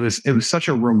 it was such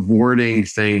a rewarding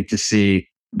thing to see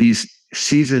these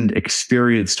seasoned,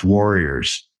 experienced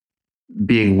warriors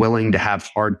being willing to have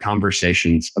hard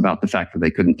conversations about the fact that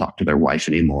they couldn't talk to their wife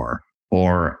anymore,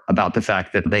 or about the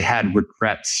fact that they had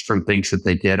regrets from things that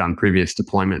they did on previous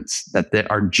deployments that they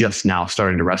are just now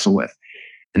starting to wrestle with.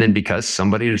 And then because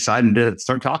somebody decided to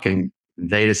start talking,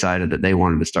 they decided that they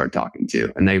wanted to start talking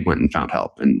too, and they went and found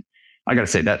help. And I got to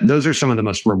say that those are some of the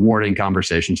most rewarding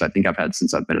conversations I think I've had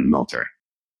since I've been in the military.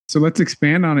 So let's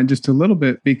expand on it just a little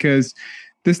bit, because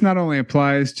this not only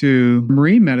applies to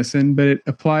Marine medicine, but it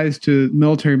applies to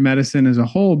military medicine as a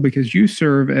whole, because you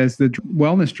serve as the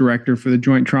wellness director for the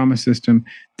Joint Trauma System.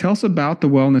 Tell us about the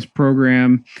wellness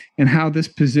program and how this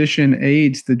position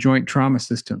aids the Joint Trauma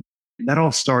System. that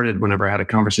all started whenever I had a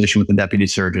conversation with the deputy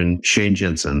surgeon, Shane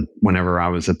Jensen, whenever I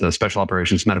was at the Special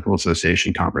Operations Medical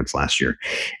Association conference last year.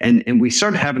 And we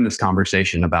started having this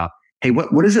conversation about, hey,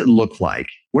 what does it look like?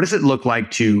 What does it look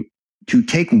like to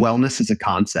take wellness as a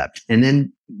concept and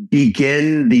then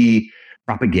begin the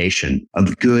propagation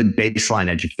of good baseline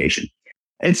education?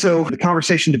 And so the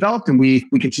conversation developed and we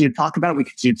continued to talk about it. We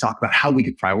continued to talk about how we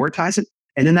could prioritize it.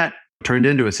 And then that turned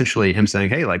into essentially him saying,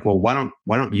 hey, like, well, why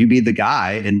don't you be the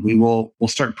guy and we'll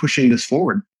start pushing this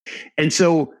forward. And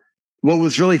so what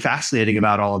was really fascinating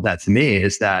about all of that to me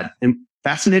is that, and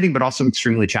fascinating, but also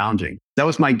extremely challenging. That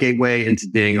was my gateway into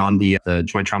being on the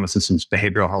Joint Trauma Systems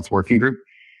Behavioral Health Working Group.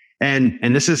 And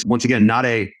this is, once again, not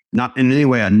in any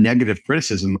way a negative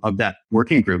criticism of that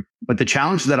working group. But the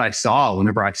challenge that I saw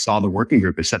whenever I saw the working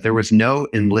group is that there was no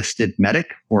enlisted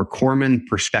medic or corpsman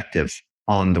perspective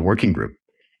on the working group.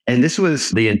 And this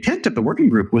was the intent of the working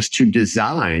group, was to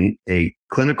design a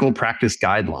clinical practice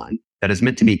guideline that is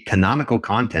meant to be canonical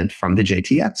content from the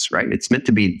JTS, right? It's meant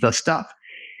to be the stuff.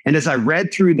 And as I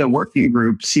read through the working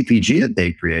group CPG that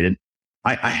they created,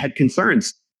 I had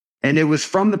concerns. And it was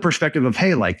from the perspective of,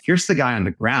 hey, like, here's the guy on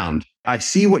the ground. I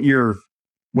see what you're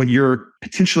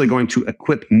potentially going to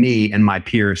equip me and my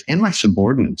peers and my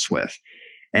subordinates with.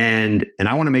 And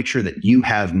I want to make sure that you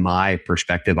have my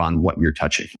perspective on what you're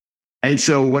touching. And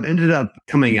so what ended up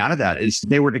coming out of that is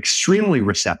they were extremely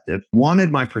receptive,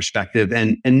 wanted my perspective,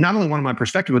 and not only wanted my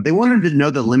perspective, but they wanted to know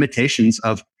the limitations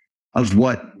of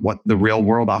what the real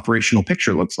world operational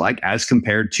picture looks like as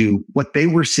compared to what they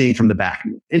were seeing from the back.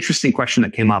 Interesting question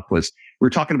that came up was, we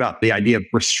were talking about the idea of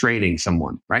restraining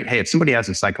someone, right? Hey, if somebody has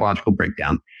a psychological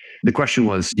breakdown, the question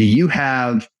was, do you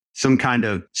have some kind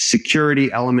of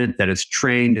security element that is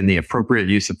trained in the appropriate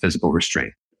use of physical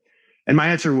restraint? And my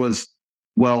answer was,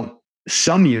 well,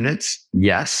 some units,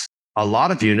 yes. A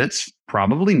lot of units,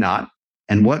 probably not.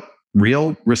 And what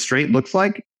real restraint looks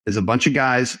like is a bunch of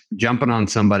guys jumping on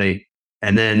somebody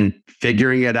and then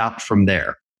figuring it out from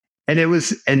there. And it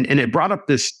was, and it brought up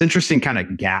this interesting kind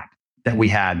of gap that we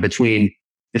had between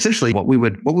essentially what we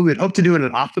would hope to do in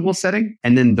an optimal setting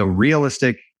and then the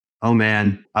realistic, oh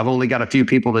man, I've only got a few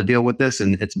people to deal with this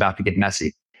and it's about to get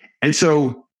messy. And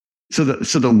so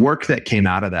the work that came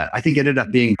out of that, I think, ended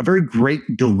up being a very great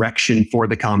direction for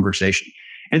the conversation.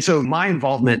 And so my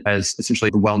involvement as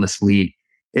essentially the wellness lead,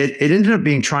 it ended up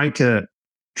being trying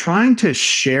to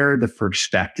share the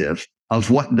perspective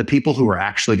of what the people who are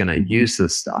actually going to use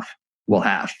this stuff will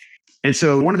have. And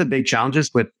so one of the big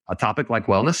challenges with a topic like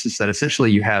wellness is that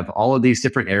essentially you have all of these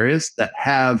different areas that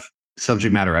have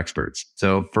subject matter experts.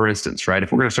 So for instance, right,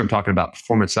 if we're going to start talking about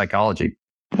performance psychology,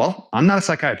 well, I'm not a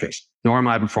psychiatrist, nor am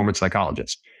I a performance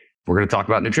psychologist. If we're going to talk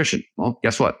about nutrition, well,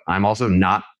 guess what? I'm also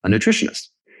not a nutritionist.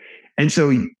 And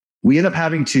so we end up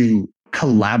having to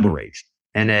collaborate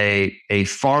in a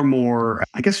far more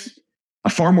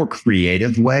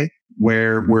creative way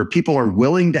where people are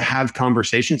willing to have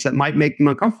conversations that might make them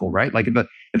uncomfortable, right? Like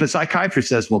if a psychiatrist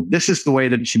says, well, this is the way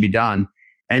that it should be done.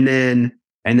 And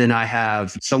then I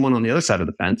have someone on the other side of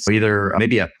the fence, either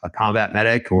maybe a combat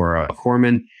medic or a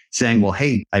corpsman, saying, well,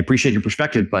 hey, I appreciate your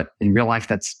perspective, but in real life,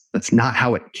 that's not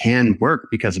how it can work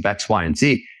because of X, Y, and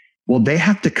Z. Well, they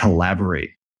have to collaborate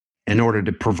in order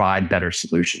to provide better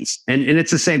solutions. And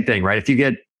it's the same thing, right? If you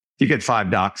get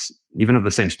 5 docs, even of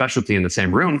the same specialty in the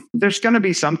same room, there's going to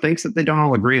be some things that they don't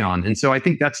all agree on. And so I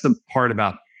think that's the part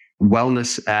about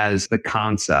wellness as the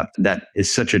concept that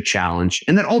is such a challenge.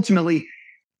 And that ultimately,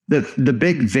 the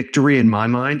big victory in my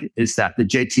mind is that the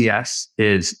JTS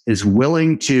is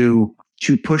willing to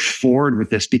push forward with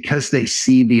this because they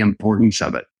see the importance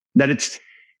of it, that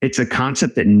it's a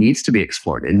concept that needs to be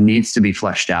explored. It needs to be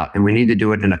fleshed out, and we need to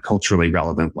do it in a culturally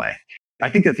relevant way. I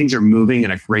think that things are moving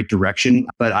in a great direction,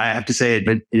 but I have to say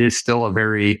it is still a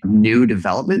very new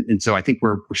development. And so I think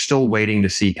we're still waiting to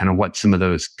see kind of what some of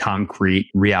those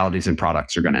concrete realities and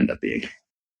products are going to end up being.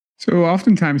 So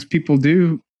oftentimes people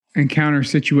do encounter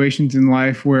situations in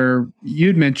life where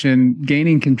you'd mentioned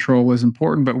gaining control is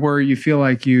important, but where you feel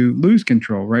like you lose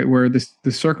control, right? Where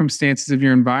the circumstances of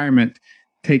your environment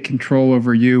take control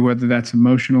over you, whether that's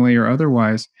emotionally or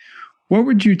otherwise. What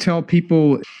would you tell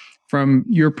people from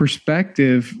your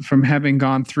perspective, from having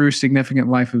gone through significant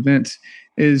life events,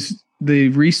 is the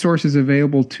resources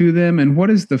available to them? And what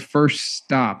is the first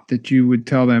stop that you would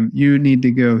tell them, you need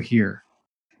to go here?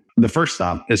 The first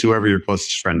stop is whoever your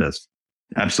closest friend is.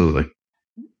 Absolutely.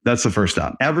 That's the first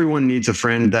stop. Everyone needs a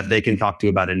friend that they can talk to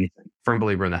about anything. Firm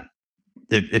believer in that.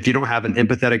 If you don't have an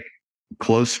empathetic,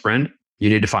 close friend, you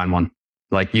need to find one.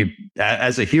 Like you,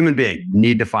 as a human being,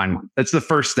 need to find one. That's the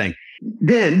first thing.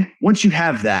 Then once you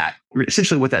have that,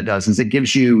 essentially what that does is it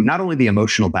gives you not only the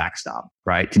emotional backstop,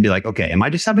 right? To be like, okay, am I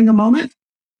just having a moment?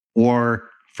 Or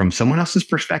from someone else's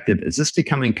perspective, is this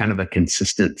becoming kind of a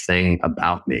consistent thing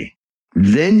about me?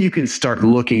 Then you can start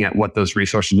looking at what those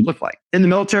resources would look like. In the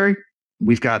military,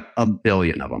 we've got a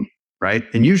billion of them, right?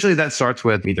 And usually that starts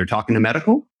with either talking to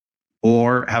medical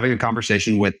or having a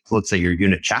conversation with, let's say, your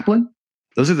unit chaplain.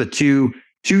 Those are the two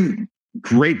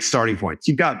great starting points.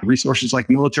 You've got resources like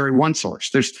Military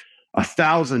OneSource. There's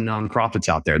 1,000 nonprofits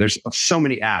out there. There's so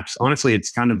many apps. Honestly,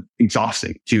 it's kind of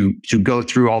exhausting to go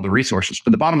through all the resources.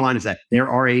 But the bottom line is that there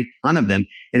are a ton of them.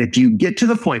 And if you get to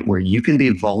the point where you can be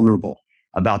vulnerable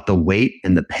about the weight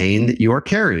and the pain that you are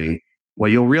carrying,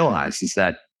 what you'll realize is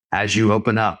that as you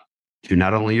open up to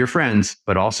not only your friends,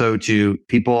 but also to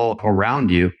people around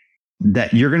you,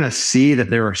 that you're going to see that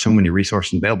there are so many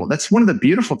resources available. That's one of the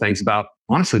beautiful things about,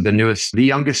 honestly, the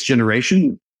youngest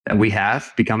generation that we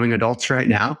have becoming adults right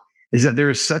now, is that there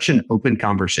is such an open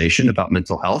conversation about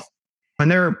mental health.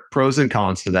 And there are pros and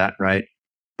cons to that, right?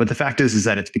 But the fact is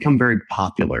that it's become very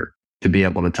popular to be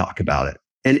able to talk about it.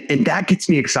 And that gets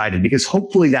me excited, because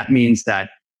hopefully that means that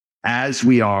as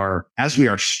we are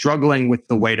struggling with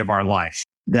the weight of our life,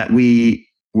 that we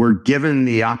were given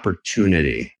the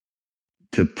opportunity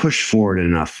to push forward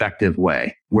in an effective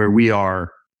way where we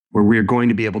are going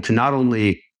to be able to not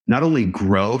only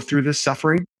grow through this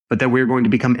suffering, but that we're going to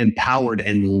become empowered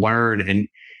and learn and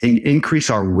increase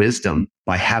our wisdom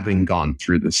by having gone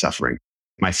through the suffering.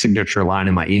 My signature line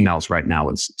in my emails right now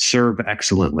is serve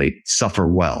excellently, suffer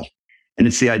well. And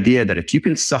it's the idea that if you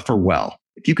can suffer well,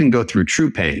 if you can go through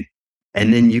true pain,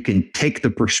 and then you can take the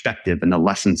perspective and the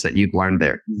lessons that you've learned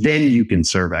there, then you can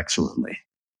serve excellently.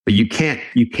 But you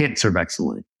can't serve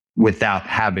excellently without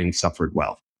having suffered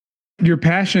well. Your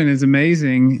passion is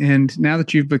amazing. And now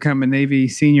that you've become a Navy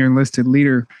senior enlisted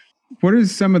leader, what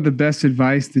is some of the best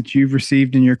advice that you've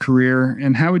received in your career?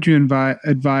 And how would you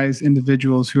advise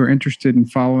individuals who are interested in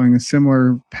following a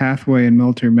similar pathway in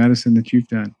military medicine that you've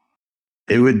done?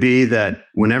 It would be that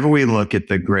whenever we look at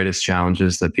the greatest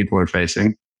challenges that people are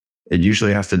facing, it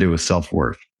usually has to do with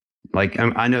self-worth. Like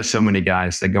I know so many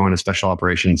guys that go into special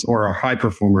operations or are high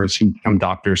performers who become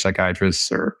doctors,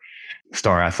 psychiatrists, or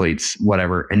star athletes,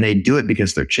 whatever. And they do it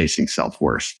because they're chasing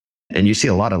self-worth. And you see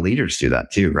a lot of leaders do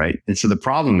that too, right? And so the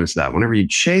problem is that whenever you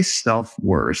chase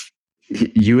self-worth,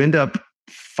 you end up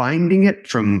finding it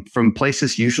from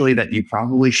places usually that you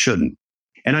probably shouldn't.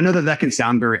 And I know that can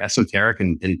sound very esoteric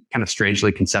and kind of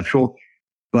strangely conceptual,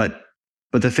 but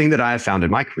the thing that I have found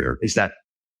in my career is that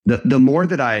the more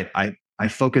that I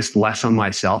focused less on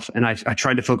myself and I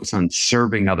tried to focus on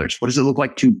serving others. What does it look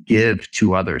like to give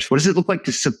to others? What does it look like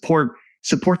to support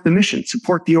the mission,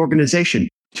 support the organization,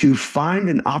 to find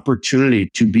an opportunity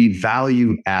to be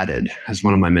value added, as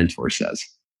one of my mentors says.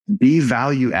 Be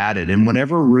value added in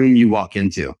whatever room you walk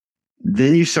into.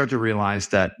 Then you start to realize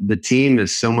that the team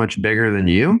is so much bigger than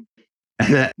you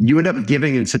and that you end up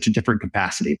giving in such a different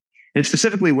capacity. And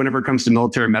specifically, whenever it comes to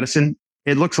military medicine,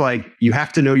 it looks like you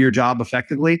have to know your job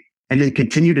effectively and then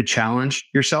continue to challenge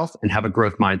yourself and have a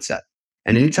growth mindset.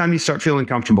 And anytime you start feeling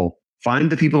comfortable, find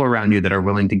the people around you that are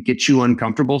willing to get you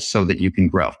uncomfortable so that you can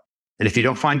grow. And if you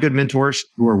don't find good mentors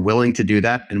who are willing to do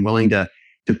that and willing to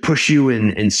push you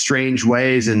in strange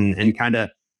ways and kind of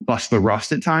bust the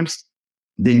rust at times,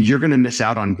 then you're going to miss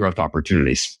out on growth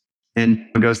opportunities. And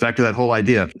it goes back to that whole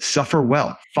idea of suffer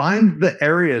well. Find the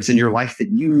areas in your life that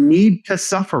you need to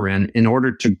suffer in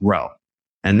order to grow.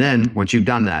 And then once you've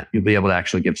done that, you'll be able to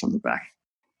actually give something back.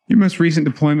 Your most recent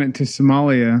deployment to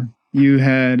Somalia, you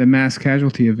had a mass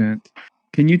casualty event.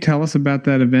 Can you tell us about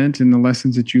that event and the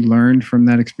lessons that you learned from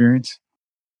that experience?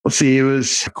 Well, see, it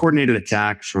was a coordinated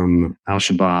attack from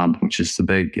Al-Shabaab, which is the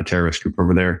big terrorist group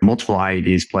over there. Multiple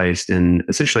IEDs placed, and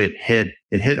essentially it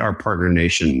hit our partner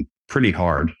nation pretty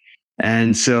hard.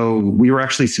 And so we were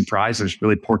actually surprised. There's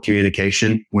really poor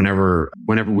communication whenever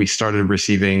we started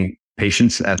receiving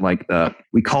patients at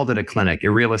we called it a clinic. It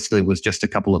realistically was just a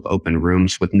couple of open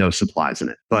rooms with no supplies in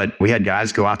it. But we had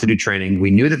guys go out to do training. We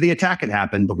knew that the attack had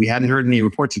happened, but we hadn't heard any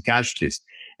reports of casualties.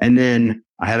 And then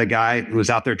I had a guy who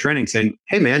was out there training saying,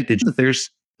 "Hey man, did you know there's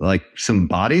like some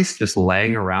bodies just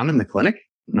laying around in the clinic?"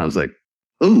 And I was like,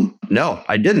 "Ooh, no,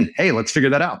 I didn't. Hey, let's figure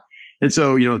that out." And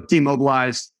so, team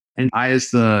mobilized, and I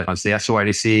was the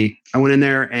SOIDC. I went in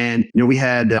there, and we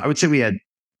had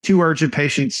 2 urgent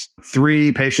patients,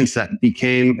 3 patients that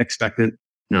became expectant.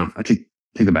 No, I take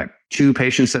that back. 2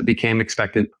 patients that became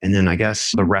expectant, and then I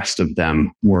guess the rest of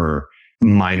them were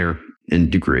minor in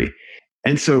degree.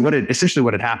 And so what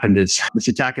had happened is this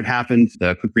attack had happened.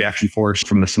 The quick reaction force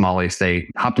from the Somalis, they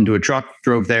hopped into a truck,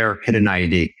 drove there, hit an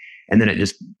IED, and then it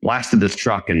just blasted this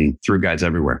truck and threw guys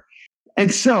everywhere.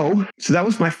 And so that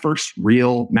was my first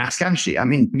real mass casualty. I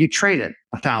mean, you train it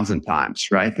 1,000 times,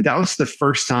 right? But that was the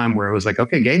first time where it was like,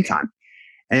 okay, game time.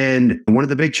 And one of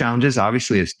the big challenges,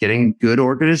 obviously, is getting good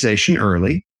organization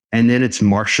early, and then it's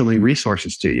marshaling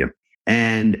resources to you.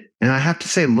 And I have to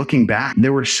say, looking back,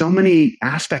 there were so many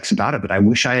aspects about it that I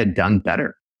wish I had done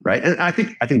better, right? And I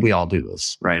think we all do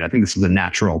this, right? I think this is a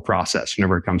natural process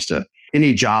whenever it comes to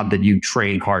any job that you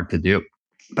train hard to do.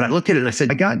 But I looked at it and I said,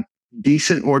 I got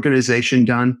decent organization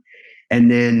done.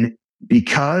 And then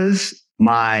because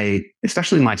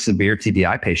especially my severe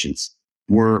TBI patients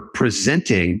were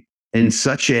presenting in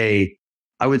such I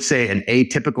would say an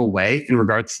atypical way in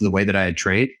regards to the way that I had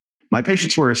trained, my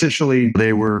patients were essentially,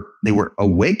 they were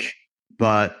awake,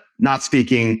 but not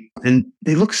speaking, and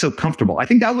they looked so comfortable. I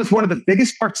think that was one of the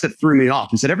biggest parts that threw me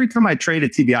off, is that every time I trained a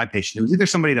TBI patient, it was either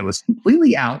somebody that was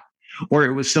completely out, or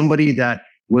it was somebody that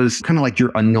was kind of like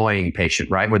your annoying patient,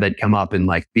 right? Where they'd come up and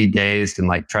like be dazed and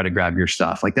like try to grab your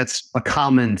stuff. Like that's a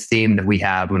common theme that we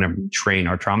have whenever we train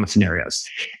our trauma scenarios.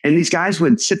 And these guys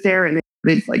would sit there and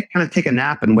they'd like kind of take a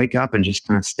nap and wake up and just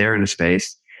kind of stare into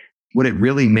space. What it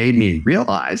really made me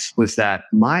realize was that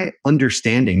my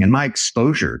understanding and my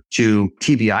exposure to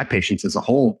TBI patients as a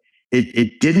whole,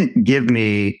 it didn't give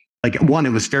me, like, one,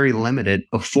 it was very limited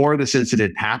before this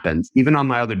incident happened. Even on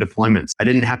my other deployments, I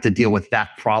didn't have to deal with that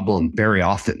problem very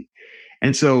often.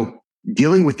 And so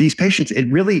dealing with these patients,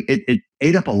 it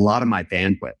ate up a lot of my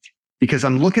bandwidth, because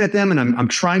I'm looking at them and I'm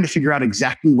trying to figure out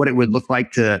exactly what it would look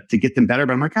like to get them better.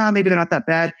 But I'm like, maybe they're not that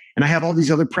bad. And I have all these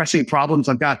other pressing problems.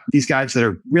 I've got these guys that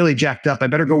are really jacked up. I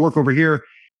better go work over here.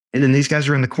 And then these guys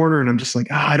are in the corner and I'm just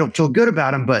like, I don't feel good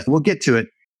about them, but we'll get to it.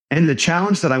 And the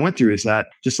challenge that I went through is that,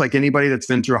 just like anybody that's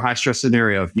been through a high stress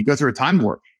scenario, you go through a time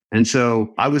warp. And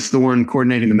so I was the one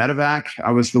coordinating the medevac.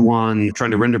 I was the one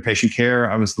trying to render patient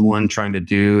care. I was the one trying to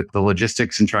do the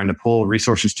logistics and trying to pull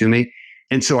resources to me.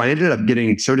 And so I ended up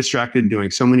getting so distracted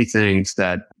doing so many things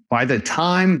that by the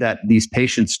time that these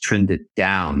patients trended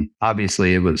down,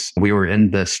 obviously we were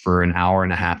in this for an hour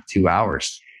and a half, 2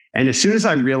 hours. And as soon as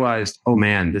I realized, oh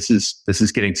man, this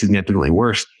is getting significantly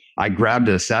worse, I grabbed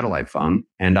a satellite phone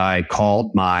and I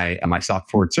called my SOC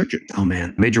forward surgeon. Oh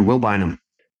man, Major Will Bynum.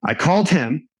 I called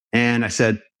him and I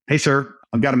said, hey sir,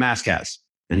 I've got a mass cas.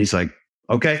 And he's like,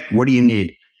 okay, what do you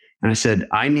need? And I said,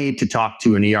 I need to talk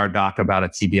to an ER doc about a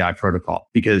TBI protocol,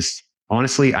 because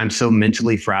honestly, I'm so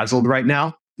mentally frazzled right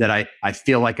now that I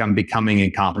feel like I'm becoming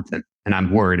incompetent and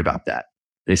I'm worried about that.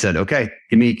 And he said, okay,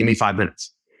 give me 5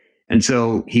 minutes. And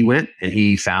so he went and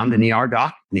he found an ER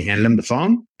doc and he handed him the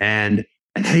phone. And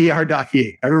the ER doc,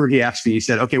 I remember he asked me, he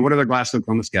said, okay, what are the Glasgow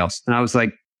Coma scales? And I was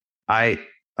like, I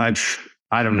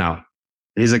don't know.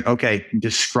 And he's like, okay,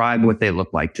 describe what they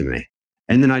look like to me.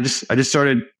 And then I just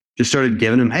started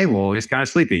giving him, hey, well, he's kind of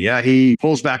sleepy. Yeah, he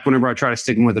pulls back whenever I try to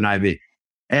stick him with an IV.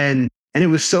 And it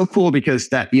was so cool because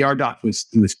that ER doc was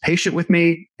patient with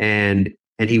me and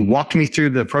he walked me through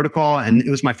the protocol. And it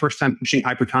was my first time pushing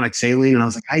hypertonic saline. And I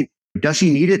was like, does he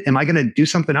need it? Am I going to do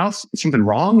something else? Is something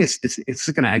wrong? Is it's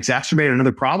going to exacerbate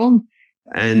another problem?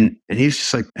 And he's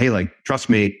just like, hey, like, trust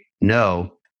me,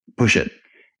 no, push it.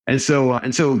 And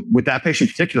so with that patient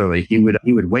particularly, he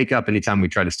would wake up anytime we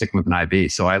tried to stick him with an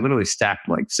IV. So I literally stacked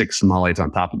like 6 Somalis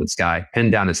on top of this guy,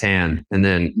 pinned down his hand, and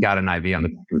then got an IV on the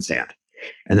back of his hand.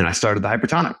 And then I started the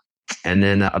hypertonic. And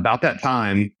then about that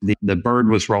time, the bird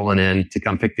was rolling in to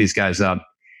come pick these guys up.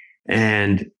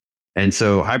 And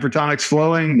so hypertonic's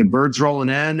flowing, the bird's rolling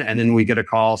in, and then we get a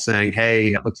call saying,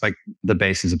 hey, it looks like the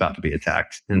base is about to be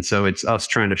attacked. And so it's us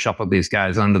trying to shuffle these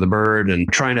guys onto the bird and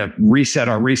trying to reset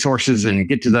our resources and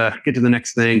get to the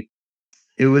next thing.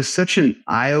 It was such an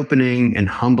eye-opening and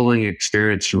humbling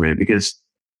experience for me because,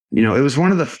 it was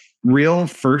one of the real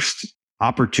first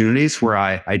opportunities where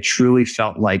I truly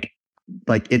felt like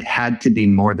it had to be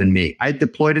more than me. I had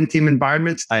deployed in team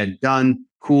environments. I had done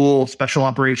cool special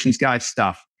operations guy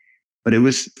stuff. But it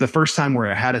was the first time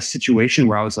where I had a situation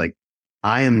where I was like,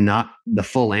 I am not the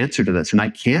full answer to this, and I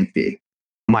can't be.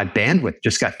 My bandwidth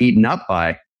just got eaten up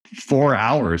by 4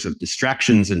 hours of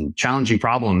distractions and challenging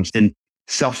problems and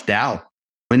self-doubt.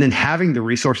 And then having the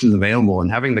resources available and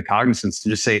having the cognizance to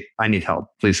just say, I need help.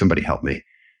 Please, somebody help me.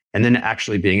 And then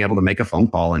actually being able to make a phone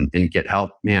call and get help.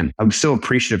 Man, I'm so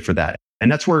appreciative for that.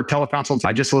 And that's where teleconsult,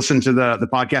 I just listened to the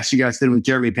podcast you guys did with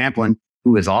Jeremy Pamplin,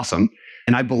 who is awesome.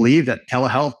 And I believe that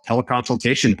telehealth,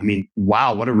 teleconsultation, I mean,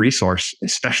 wow, what a resource,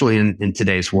 especially in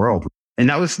today's world. And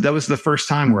that was the first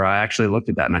time where I actually looked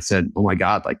at that and I said, oh my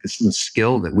God, like this is a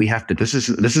skill that we have to, this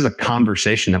is a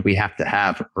conversation that we have to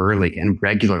have early and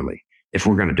regularly if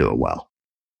we're going to do it well.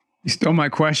 You stole my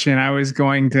question. I was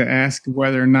going to ask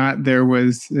whether or not there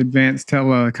was advanced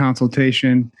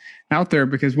teleconsultation out there,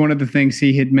 because one of the things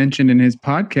he had mentioned in his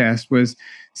podcast was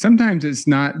sometimes it's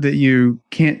not that you're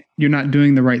not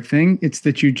doing the right thing. It's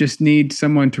that you just need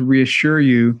someone to reassure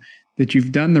you that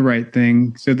you've done the right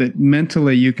thing so that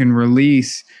mentally you can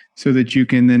release so that you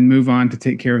can then move on to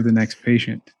take care of the next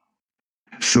patient.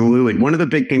 Absolutely. One of the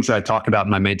big things that I talk about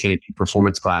in my Maintaining Peak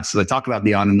Performance class is I talk about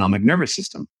the autonomic nervous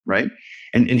system, right?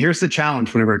 And here's the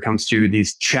challenge whenever it comes to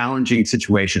these challenging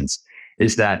situations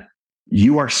is that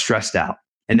you are stressed out.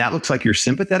 And that looks like your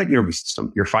sympathetic nervous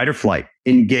system, your fight or flight,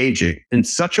 engaging in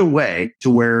such a way to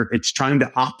where it's trying to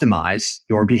optimize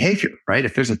your behavior, right?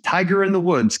 If there's a tiger in the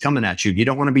woods coming at you, you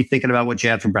don't want to be thinking about what you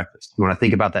had for breakfast. You want to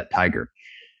think about that tiger.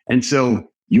 And so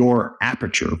your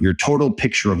aperture, your total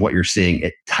picture of what you're seeing,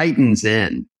 it tightens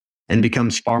in and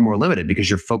becomes far more limited because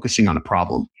you're focusing on a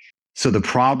problem. So the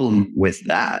problem with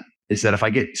that is that if I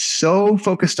get so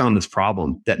focused on this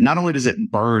problem that not only does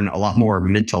it burn a lot more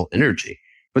mental energy,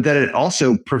 but that it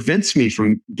also prevents me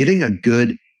from getting a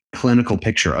good clinical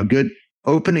picture, a good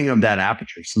opening of that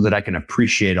aperture so that I can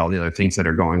appreciate all the other things that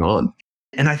are going on.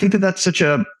 And I think that that's such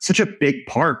a big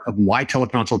part of why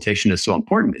teleconsultation is so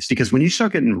important, is because when you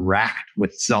start getting racked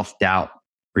with self-doubt,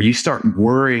 or you start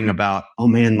worrying about, oh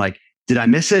man, like, did I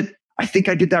miss it? I think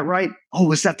I did that right. Oh,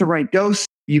 was that the right dose?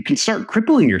 You can start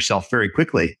crippling yourself very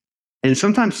quickly. And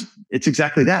sometimes it's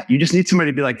exactly that. You just need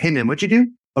somebody to be like, hey man, what'd you do?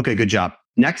 Okay, good job.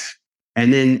 Next.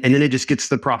 And then it just gets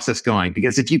the process going.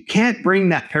 Because if you can't bring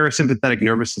that parasympathetic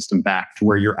nervous system back to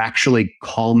where you're actually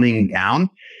calming down,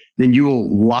 then you will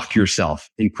lock yourself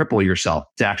and cripple yourself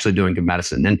to actually doing good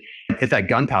medicine. And at that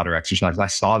gunpowder exercise, I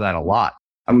saw that a lot.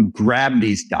 I would grab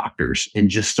these doctors and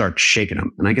just start shaking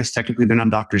them. And I guess technically they're not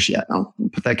doctors yet. I'll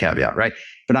put that caveat, right?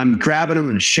 But I'm grabbing them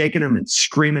and shaking them and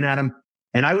screaming at them.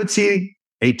 And I would see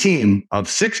a team of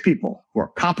 6 people who are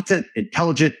competent,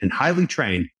 intelligent, and highly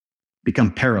trained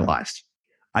become paralyzed.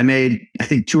 I made, I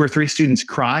think, 2 or 3 students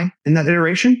cry in that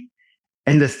iteration.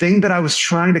 And the thing that I was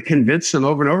trying to convince them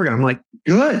over and over again, I'm like,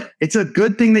 good. It's a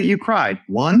good thing that you cried.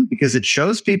 1, because it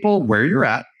shows people where you're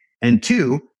at. And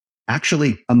 2,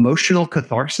 actually emotional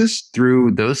catharsis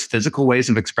through those physical ways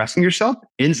of expressing yourself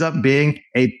ends up being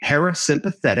a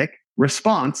parasympathetic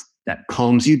response that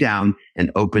calms you down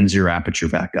and opens your aperture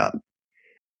back up.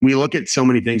 We look at so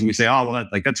many things and we say, oh, well,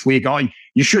 that's weak. Oh,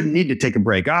 you shouldn't need to take a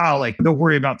break. Oh, don't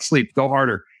worry about sleep. Go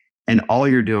harder. And all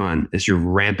you're doing is you're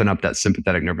ramping up that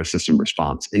sympathetic nervous system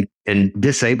response and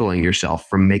disabling yourself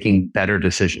from making better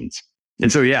decisions.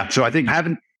 And so, so I think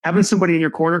having somebody in your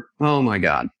corner, oh my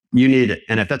God, you need it.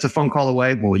 And if that's a phone call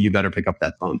away, well, you better pick up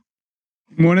that phone.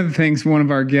 One of the things one of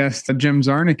our guests, Jim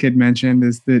Zarnick, had mentioned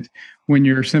is that when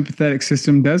your sympathetic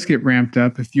system does get ramped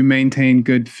up, if you maintain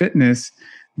good fitness,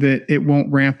 that it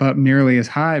won't ramp up nearly as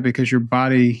high because your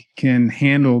body can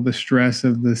handle the stress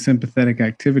of the sympathetic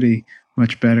activity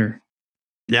much better.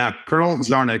 Yeah, Colonel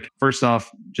Zarnick, first off,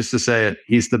 just to say it,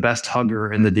 he's the best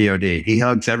hugger in the DoD. He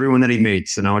hugs everyone that he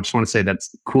meets. And I just want to say that's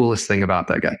the coolest thing about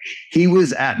that guy. He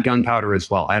was at Gunpowder as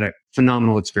well. I had a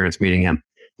phenomenal experience meeting him.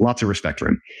 Lots of respect for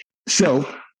him. So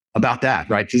about that,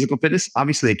 right? Physical fitness,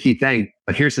 obviously a key thing,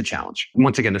 but here's the challenge.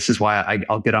 Once again, this is why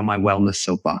I'll get on my wellness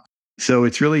soapbox. So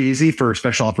it's really easy for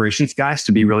special operations guys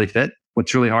to be really fit.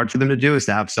 What's really hard for them to do is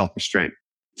to have self-restraint.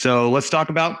 So let's talk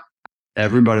about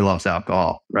everybody loves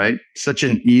alcohol, right? Such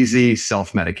an easy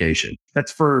self-medication.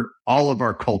 That's for all of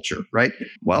our culture, right?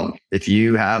 Well, if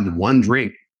you have one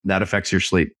drink, that affects your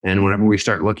sleep. And whenever we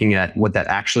start looking at what that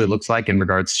actually looks like in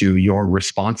regards to your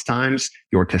response times,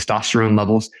 your testosterone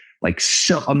levels,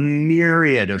 so a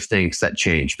myriad of things that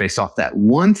change based off that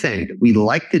one thing that we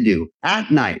like to do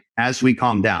at night as we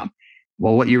calm down.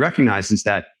 Well, what you recognize is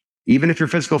that even if your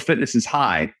physical fitness is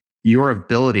high, your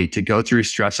ability to go through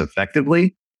stress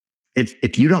effectively,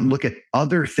 if you don't look at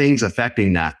other things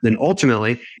affecting that, then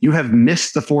ultimately you have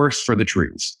missed the forest for the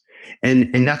trees.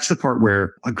 And that's the part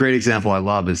where a great example I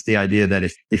love is the idea that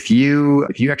if you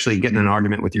actually get in an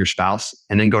argument with your spouse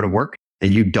and then go to work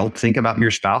and you don't think about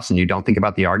your spouse and you don't think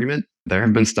about the argument, there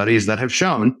have been studies that have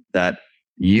shown that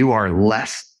you are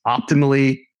less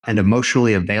optimally and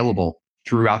emotionally available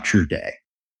throughout your day.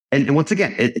 And once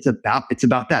again, it's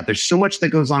about that. There's so much that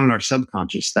goes on in our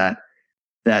subconscious that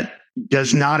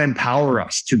does not empower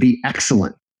us to be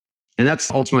excellent. And that's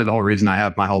ultimately the whole reason I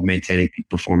have my whole Maintaining Peak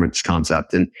Performance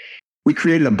concept. And we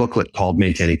created a booklet called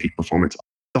Maintaining Peak Performance.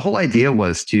 The whole idea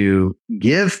was to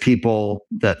give people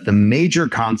the major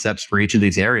concepts for each of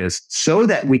these areas so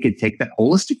that we could take that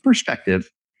holistic perspective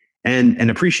and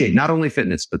appreciate not only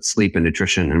fitness, but sleep and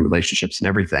nutrition and relationships and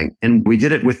everything. And we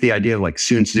did it with the idea of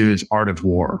Sun Tzu's Art of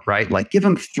War, right? Give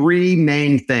them 3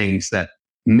 main things that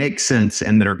make sense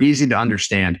and that are easy to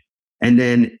understand. And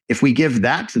then if we give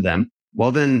that to them,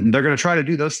 well, then they're going to try to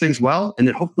do those things well. And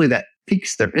then hopefully that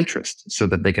piques their interest so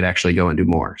that they could actually go and do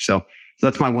more. So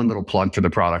that's my one little plug for the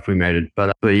product we made.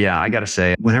 But yeah, I got to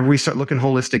say, whenever we start looking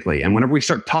holistically and whenever we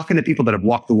start talking to people that have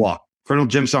walked the walk, Colonel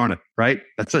Jim Sarna, right?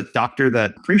 That's a doctor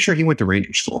that I'm pretty sure he went to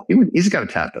Ranger School. He's got a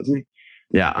tat, doesn't he?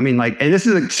 Yeah. I mean, and this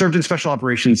is served in special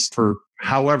operations for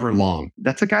however long.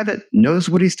 That's a guy that knows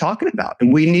what he's talking about.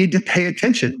 And we need to pay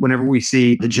attention whenever we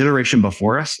see the generation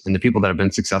before us and the people that have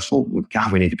been successful.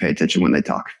 God, we need to pay attention when they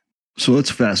talk. So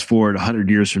let's fast forward 100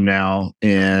 years from now.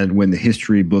 And when the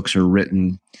history books are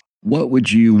written, what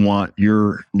would you want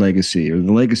your legacy or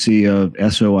the legacy of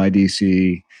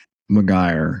SOIDC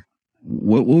McGuire?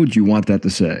 What would you want that to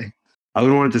say? I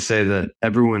would want it to say that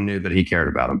everyone knew that he cared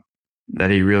about him, that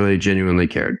he really genuinely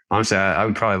cared. Honestly, I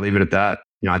would probably leave it at that.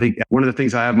 I think one of the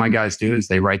things I have my guys do is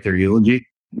they write their eulogy.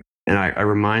 And I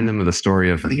remind them of the story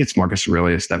of, I think it's Marcus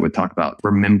Aurelius that would talk about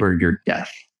remember your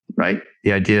death, right?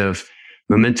 The idea of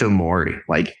memento mori,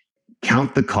 like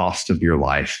count the cost of your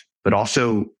life, but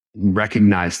also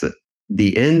recognize that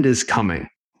the end is coming.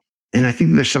 And I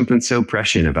think there's something so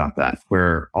prescient about that,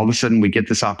 where all of a sudden we get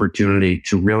this opportunity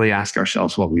to really ask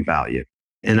ourselves what we value.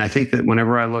 And I think that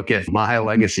whenever I look at my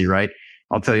legacy, right,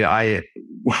 I'll tell you,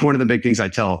 one of the big things I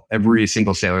tell every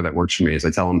single sailor that works for me is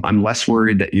I tell them, I'm less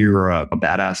worried that you're a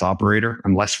badass operator.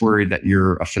 I'm less worried that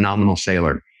you're a phenomenal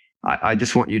sailor. I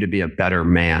just want you to be a better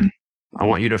man. I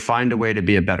want you to find a way to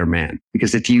be a better man.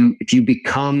 Because if you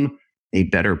become a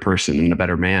better person and a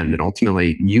better man, then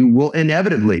ultimately you will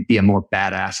inevitably be a more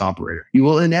badass operator. You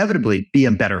will inevitably be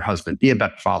a better husband, be a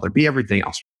better father, be everything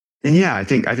else. And yeah, I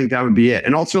think that would be it.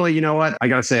 And ultimately, you know what? I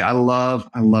got to say, I love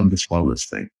this wellness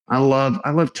thing. I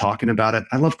love talking about it.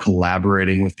 I love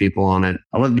collaborating with people on it.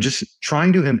 I love just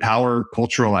trying to empower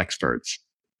cultural experts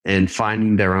and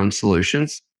finding their own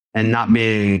solutions and not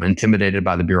being intimidated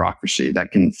by the bureaucracy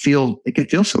that can feel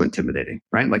so intimidating,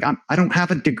 right? Like I don't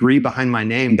have a degree behind my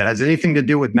name that has anything to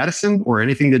do with medicine or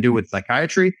anything to do with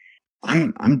psychiatry.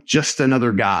 I'm just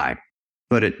another guy.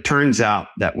 But it turns out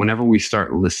that whenever we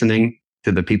start listening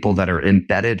to the people that are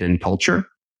embedded in culture,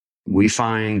 we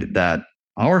find that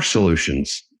our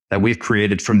solutions that we've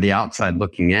created from the outside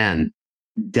looking in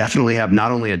definitely have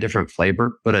not only a different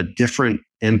flavor, but a different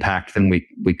impact than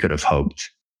we could have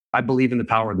hoped. I believe in the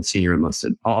power of the senior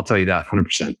enlisted. I'll tell you that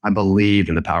 100%. I believe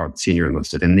in the power of the senior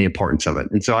enlisted and the importance of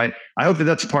it. And so I hope that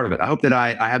that's a part of it. I hope that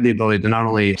I have the ability to not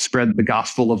only spread the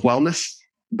gospel of wellness,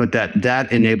 but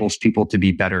that enables people to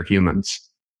be better humans.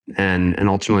 And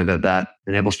ultimately that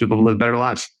enables people to live better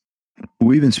lives.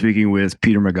 We've been speaking with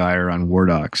Peter McGuire on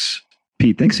WarDocs.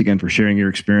 Pete, thanks again for sharing your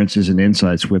experiences and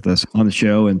insights with us on the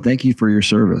show. And thank you for your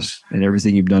service and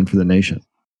everything you've done for the nation.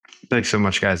 Thanks so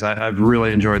much, guys. I've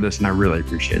really enjoyed this and I really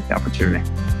appreciate the opportunity.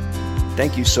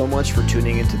 Thank you so much for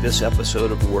tuning into this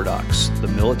episode of WarDocs, the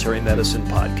Military Medicine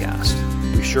Podcast.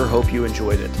 We sure hope you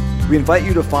enjoyed it. We invite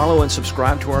you to follow and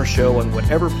subscribe to our show on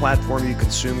whatever platform you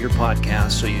consume your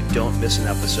podcast so you don't miss an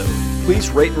episode. Please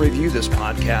rate and review this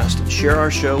podcast and share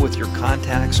our show with your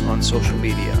contacts on social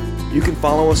media. You can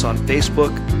follow us on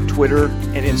Facebook, Twitter,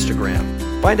 and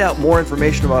Instagram. Find out more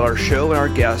information about our show and our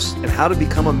guests and how to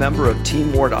become a member of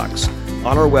Team WarDocs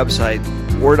on our website,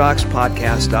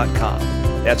 wardocspodcast.com.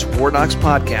 That's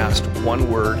wardocspodcast,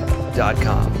 one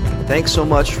word.com. Thanks so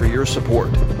much for your support.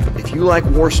 If you like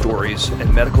war stories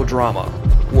and medical drama,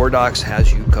 WarDocs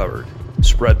has you covered.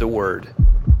 Spread the word.